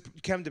come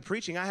to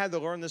preaching, I had to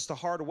learn this the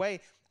hard way.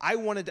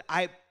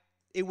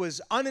 It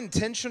was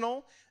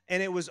unintentional,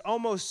 and it was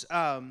almost,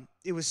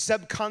 it was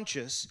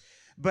subconscious.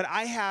 But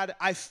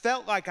I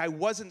felt like I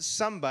wasn't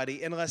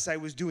somebody unless I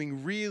was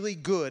doing really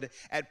good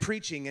at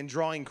preaching and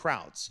drawing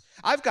crowds.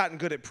 I've gotten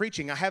good at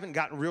preaching. I haven't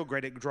gotten real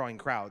great at drawing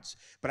crowds,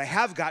 but I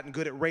have gotten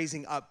good at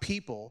raising up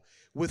people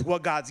with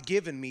what God's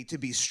given me to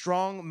be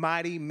strong,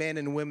 mighty men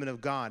and women of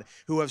God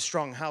who have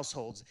strong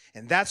households.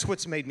 And that's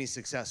what's made me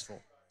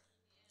successful.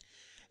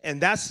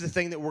 And that's the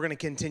thing that we're going to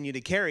continue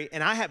to carry.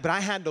 But I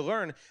had to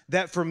learn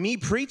that for me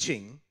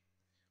preaching,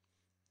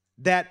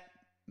 that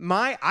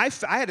I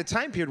had a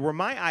time period where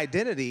my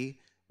identity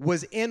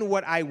was in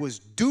what I was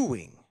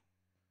doing.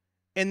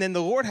 And then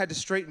the Lord had to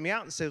straighten me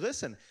out and say,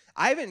 listen,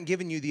 I haven't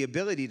given you the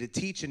ability to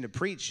teach and to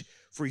preach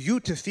for you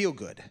to feel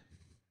good.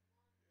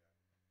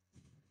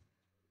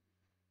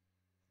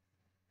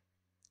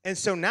 And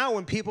so now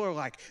when people are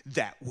like,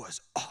 that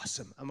was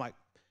awesome, I'm like,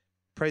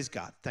 praise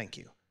God, thank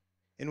you.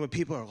 And when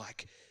people are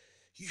like,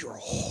 you're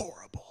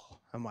horrible,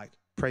 I'm like,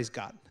 praise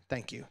God,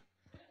 thank you.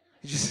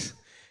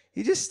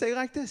 You just stay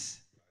like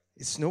this.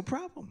 It's no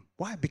problem.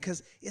 Why?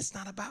 Because it's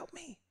not about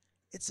me.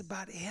 It's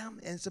about him,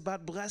 and it's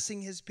about blessing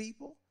his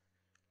people.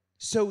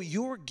 So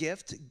your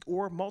gift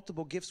or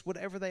multiple gifts,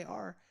 whatever they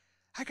are,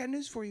 I got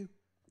news for you.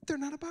 They're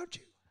not about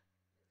you.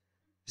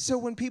 So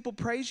when people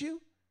praise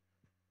you,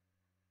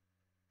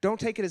 don't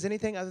take it as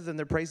anything other than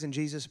they're praising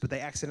Jesus, but they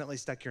accidentally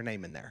stuck your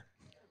name in there.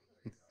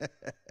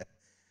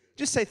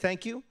 Just say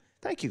thank you.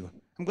 Thank you.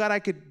 I'm glad I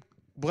could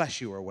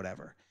bless you or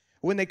whatever.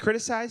 When they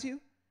criticize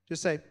you,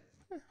 just say,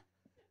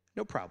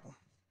 no problem.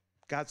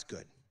 God's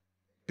good,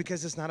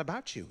 because it's not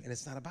about you and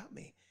it's not about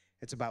me.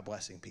 It's about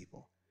blessing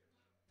people.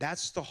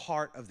 That's the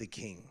heart of the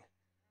king.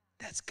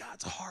 That's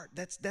God's heart.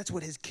 That's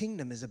what his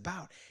kingdom is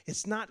about.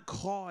 It's not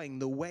clawing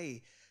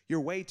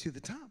your way to the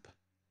top.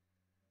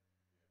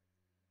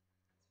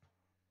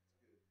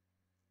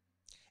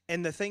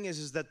 And the thing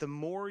is that the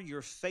more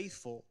you're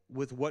faithful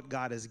with what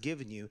God has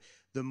given you,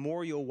 the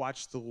more you'll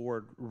watch the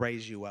Lord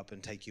raise you up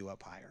and take you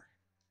up higher.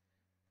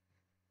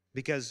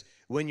 Because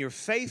when you're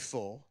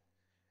faithful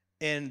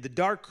in the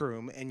dark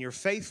room, and you're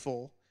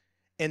faithful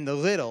in the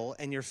little,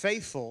 and you're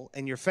faithful,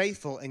 and you're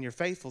faithful, and you're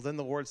faithful, then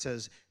the Lord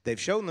says, they've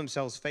shown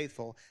themselves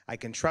faithful. I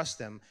can trust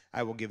them.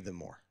 I will give them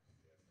more.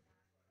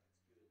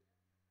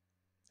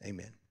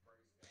 Amen.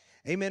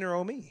 Amen or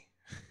oh me.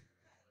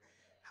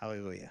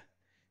 Hallelujah.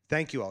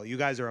 Thank you all. You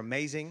guys are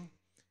amazing.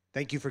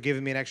 Thank you for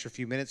giving me an extra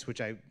few minutes, which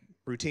I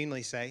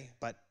routinely say,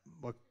 but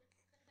look,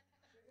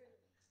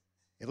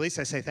 at least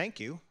I say thank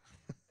you.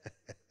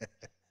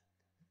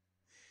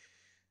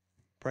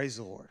 Praise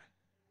the Lord.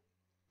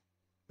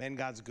 Man,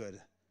 God's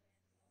good.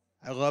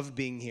 I love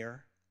being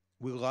here.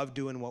 We love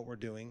doing what we're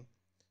doing.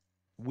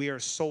 We are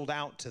sold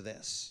out to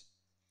this.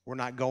 We're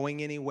not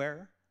going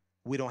anywhere.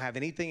 We don't have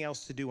anything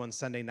else to do on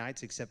Sunday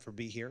nights except for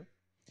be here.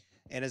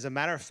 And as a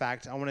matter of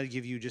fact, I want to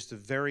give you just a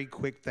very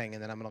quick thing,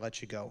 and then I'm going to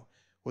let you go.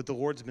 What the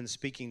Lord's been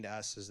speaking to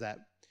us is that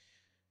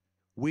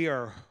we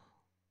are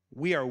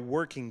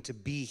working to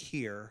be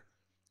here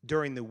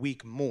during the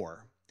week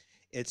more.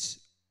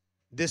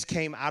 This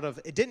came out of,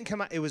 it didn't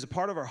come out, it was a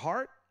part of our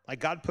heart, like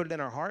God put it in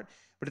our heart,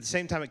 but at the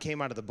same time, it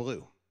came out of the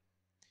blue.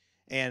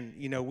 And,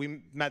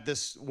 we met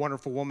this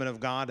wonderful woman of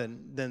God,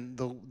 and then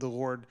the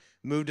Lord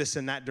moved us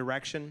in that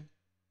direction.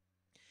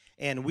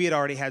 And we had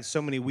already had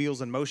so many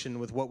wheels in motion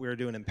with what we were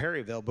doing in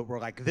Perryville, but we're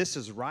like, this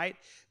is right,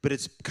 but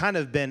it's kind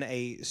of been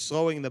a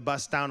slowing the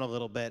bus down a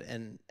little bit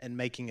and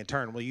making a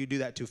turn. Well, you do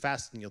that too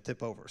fast and you'll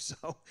tip over.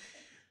 So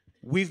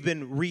we've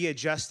been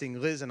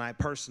readjusting, Liz and I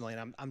personally,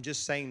 and I'm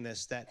just saying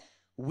this, that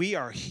we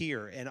are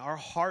here and our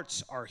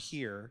hearts are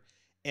here,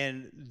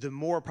 and the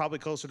more probably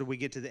closer to we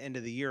get to the end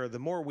of the year, the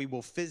more we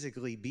will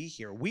physically be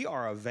here. We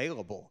are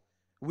available.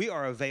 We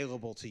are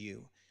available to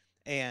you.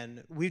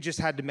 And we've just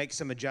had to make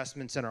some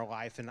adjustments in our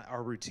life and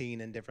our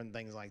routine and different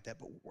things like that.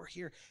 But we're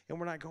here and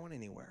we're not going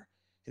anywhere.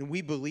 And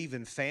we believe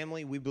in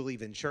family. We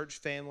believe in church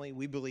family.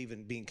 We believe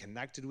in being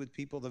connected with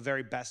people the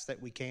very best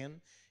that we can.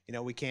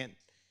 We can't,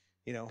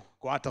 go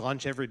out to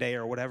lunch every day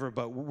or whatever,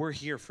 but we're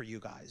here for you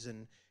guys.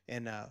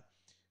 And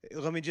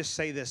let me just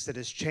say this, that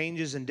as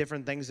changes and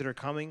different things that are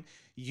coming,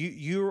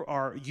 you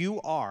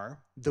are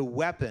the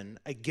weapon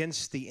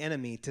against the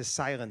enemy to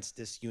silence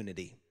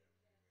disunity.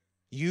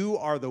 You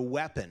are the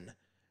weapon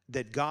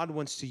that God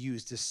wants to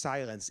use to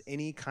silence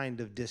any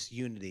kind of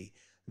disunity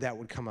that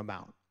would come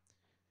about.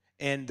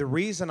 And the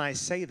reason I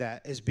say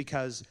that is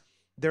because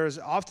there's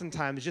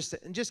oftentimes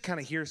just kind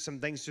of hear some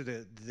things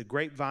through the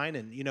grapevine,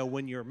 and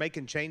when you're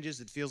making changes,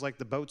 it feels like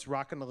the boat's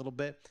rocking a little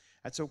bit.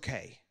 That's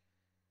okay.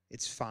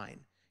 It's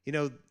fine.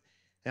 I'm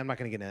not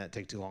going to get into that.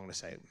 Take too long to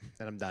say it,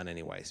 and I'm done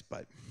anyways.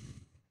 But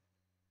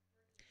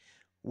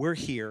we're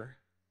here,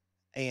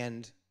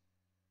 and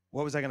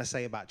what was I going to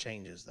say about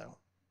changes, though?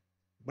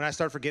 When I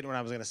start forgetting what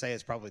I was going to say,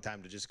 it's probably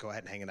time to just go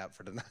ahead and hang it up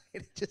for tonight.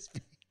 Just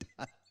be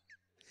done.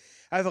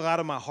 I have a lot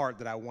on my heart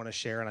that I want to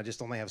share, and I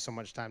just only have so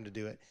much time to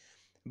do it.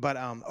 But,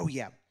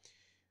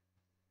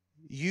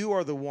 you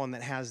are the one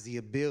that has the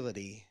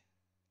ability,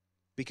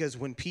 because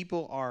when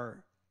people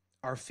are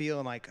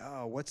feeling like,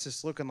 oh, what's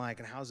this looking like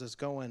and how's this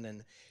going?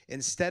 And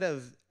instead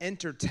of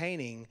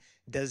entertaining,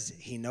 does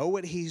he know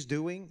what he's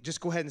doing?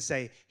 Just go ahead and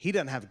say, he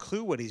doesn't have a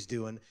clue what he's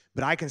doing,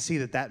 but I can see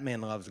that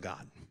man loves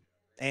God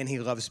and he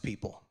loves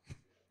people.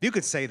 You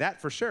could say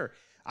that for sure.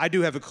 I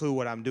do have a clue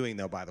what I'm doing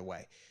though, by the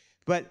way.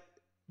 But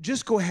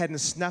just go ahead and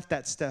snuff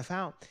that stuff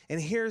out. And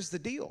here's the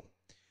deal.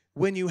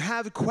 When you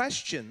have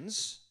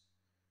questions,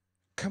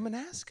 come and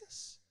ask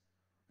us.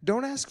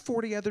 Don't ask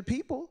 40 other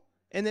people.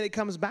 And then it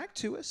comes back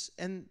to us,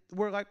 and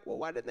we're like, well,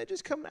 why didn't they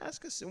just come and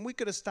ask us? And we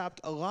could have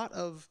stopped a lot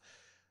of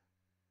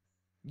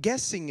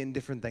guessing and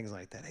different things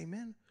like that.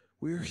 Amen?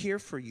 We're here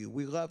for you.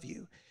 We love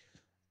you.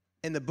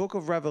 In the book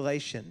of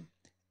Revelation,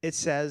 it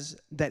says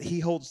that he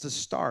holds the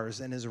stars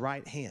in his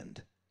right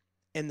hand,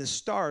 and the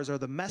stars are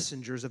the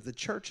messengers of the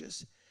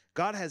churches.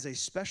 God has a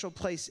special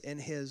place in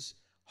his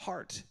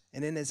heart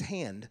and in his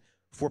hand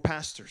for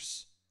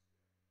pastors,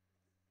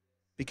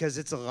 because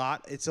it's a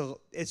lot.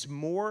 It's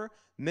more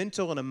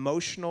mental and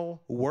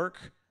emotional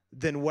work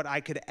than what I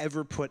could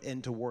ever put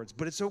into words.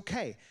 But it's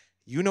okay.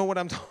 You know what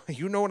I'm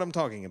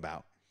talking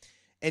about.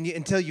 And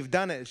until you've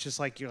done it, it's just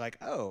like you're like,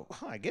 oh,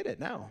 I get it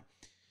now.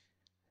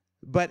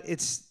 But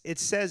it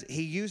says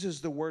he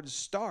uses the word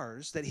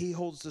stars, that he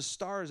holds the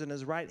stars in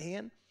his right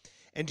hand.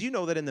 And do you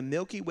know that in the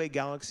Milky Way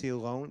galaxy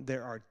alone,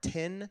 there are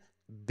 10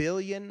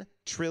 billion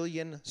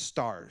trillion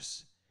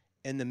stars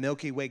in the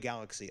Milky Way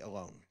galaxy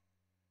alone?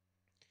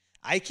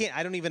 I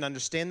don't even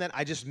understand that.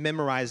 I just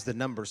memorized the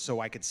numbers so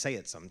I could say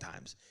it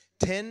sometimes.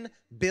 10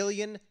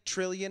 billion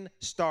trillion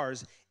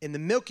stars in the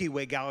Milky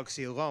Way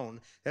galaxy alone.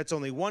 That's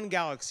only one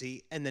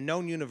galaxy in the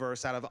known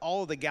universe. Out of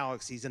all of the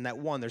galaxies in that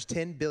one, there's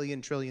 10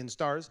 billion trillion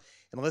stars.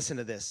 And listen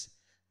to this.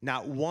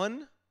 Not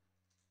one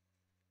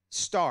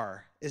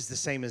star is the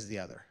same as the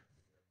other.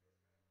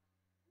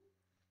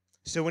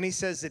 So when he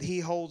says that he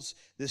holds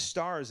the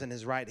stars in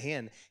his right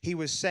hand, he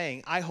was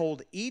saying, I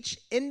hold each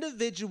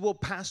individual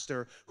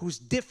pastor who's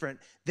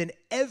different than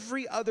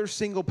every other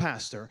single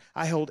pastor.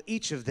 I hold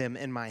each of them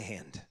in my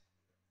hand.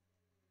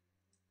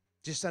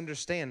 Just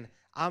understand,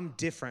 I'm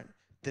different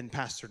than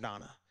Pastor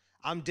Donna.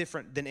 I'm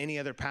different than any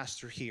other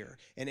pastor here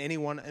and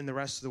anyone in the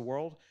rest of the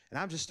world, and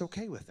I'm just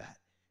okay with that.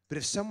 But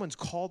if someone's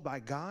called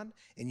by God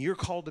and you're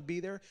called to be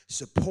there,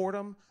 support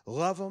them,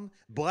 love them,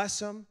 bless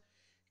them.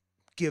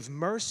 Give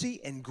mercy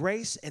and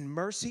grace and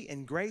mercy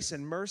and grace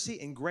and mercy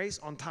and grace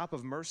on top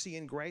of mercy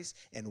and grace,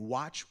 and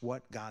watch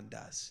what God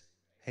does.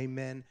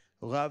 Amen.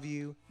 Love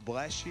you.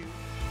 Bless you.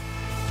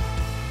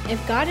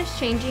 If God is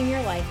changing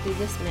your life through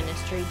this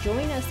ministry,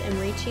 join us in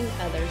reaching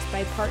others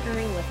by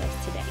partnering with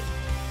us today.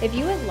 If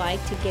you would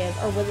like to give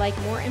or would like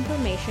more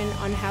information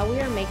on how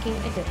we are making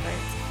a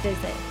difference,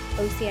 visit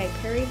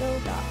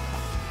ociperryville.com.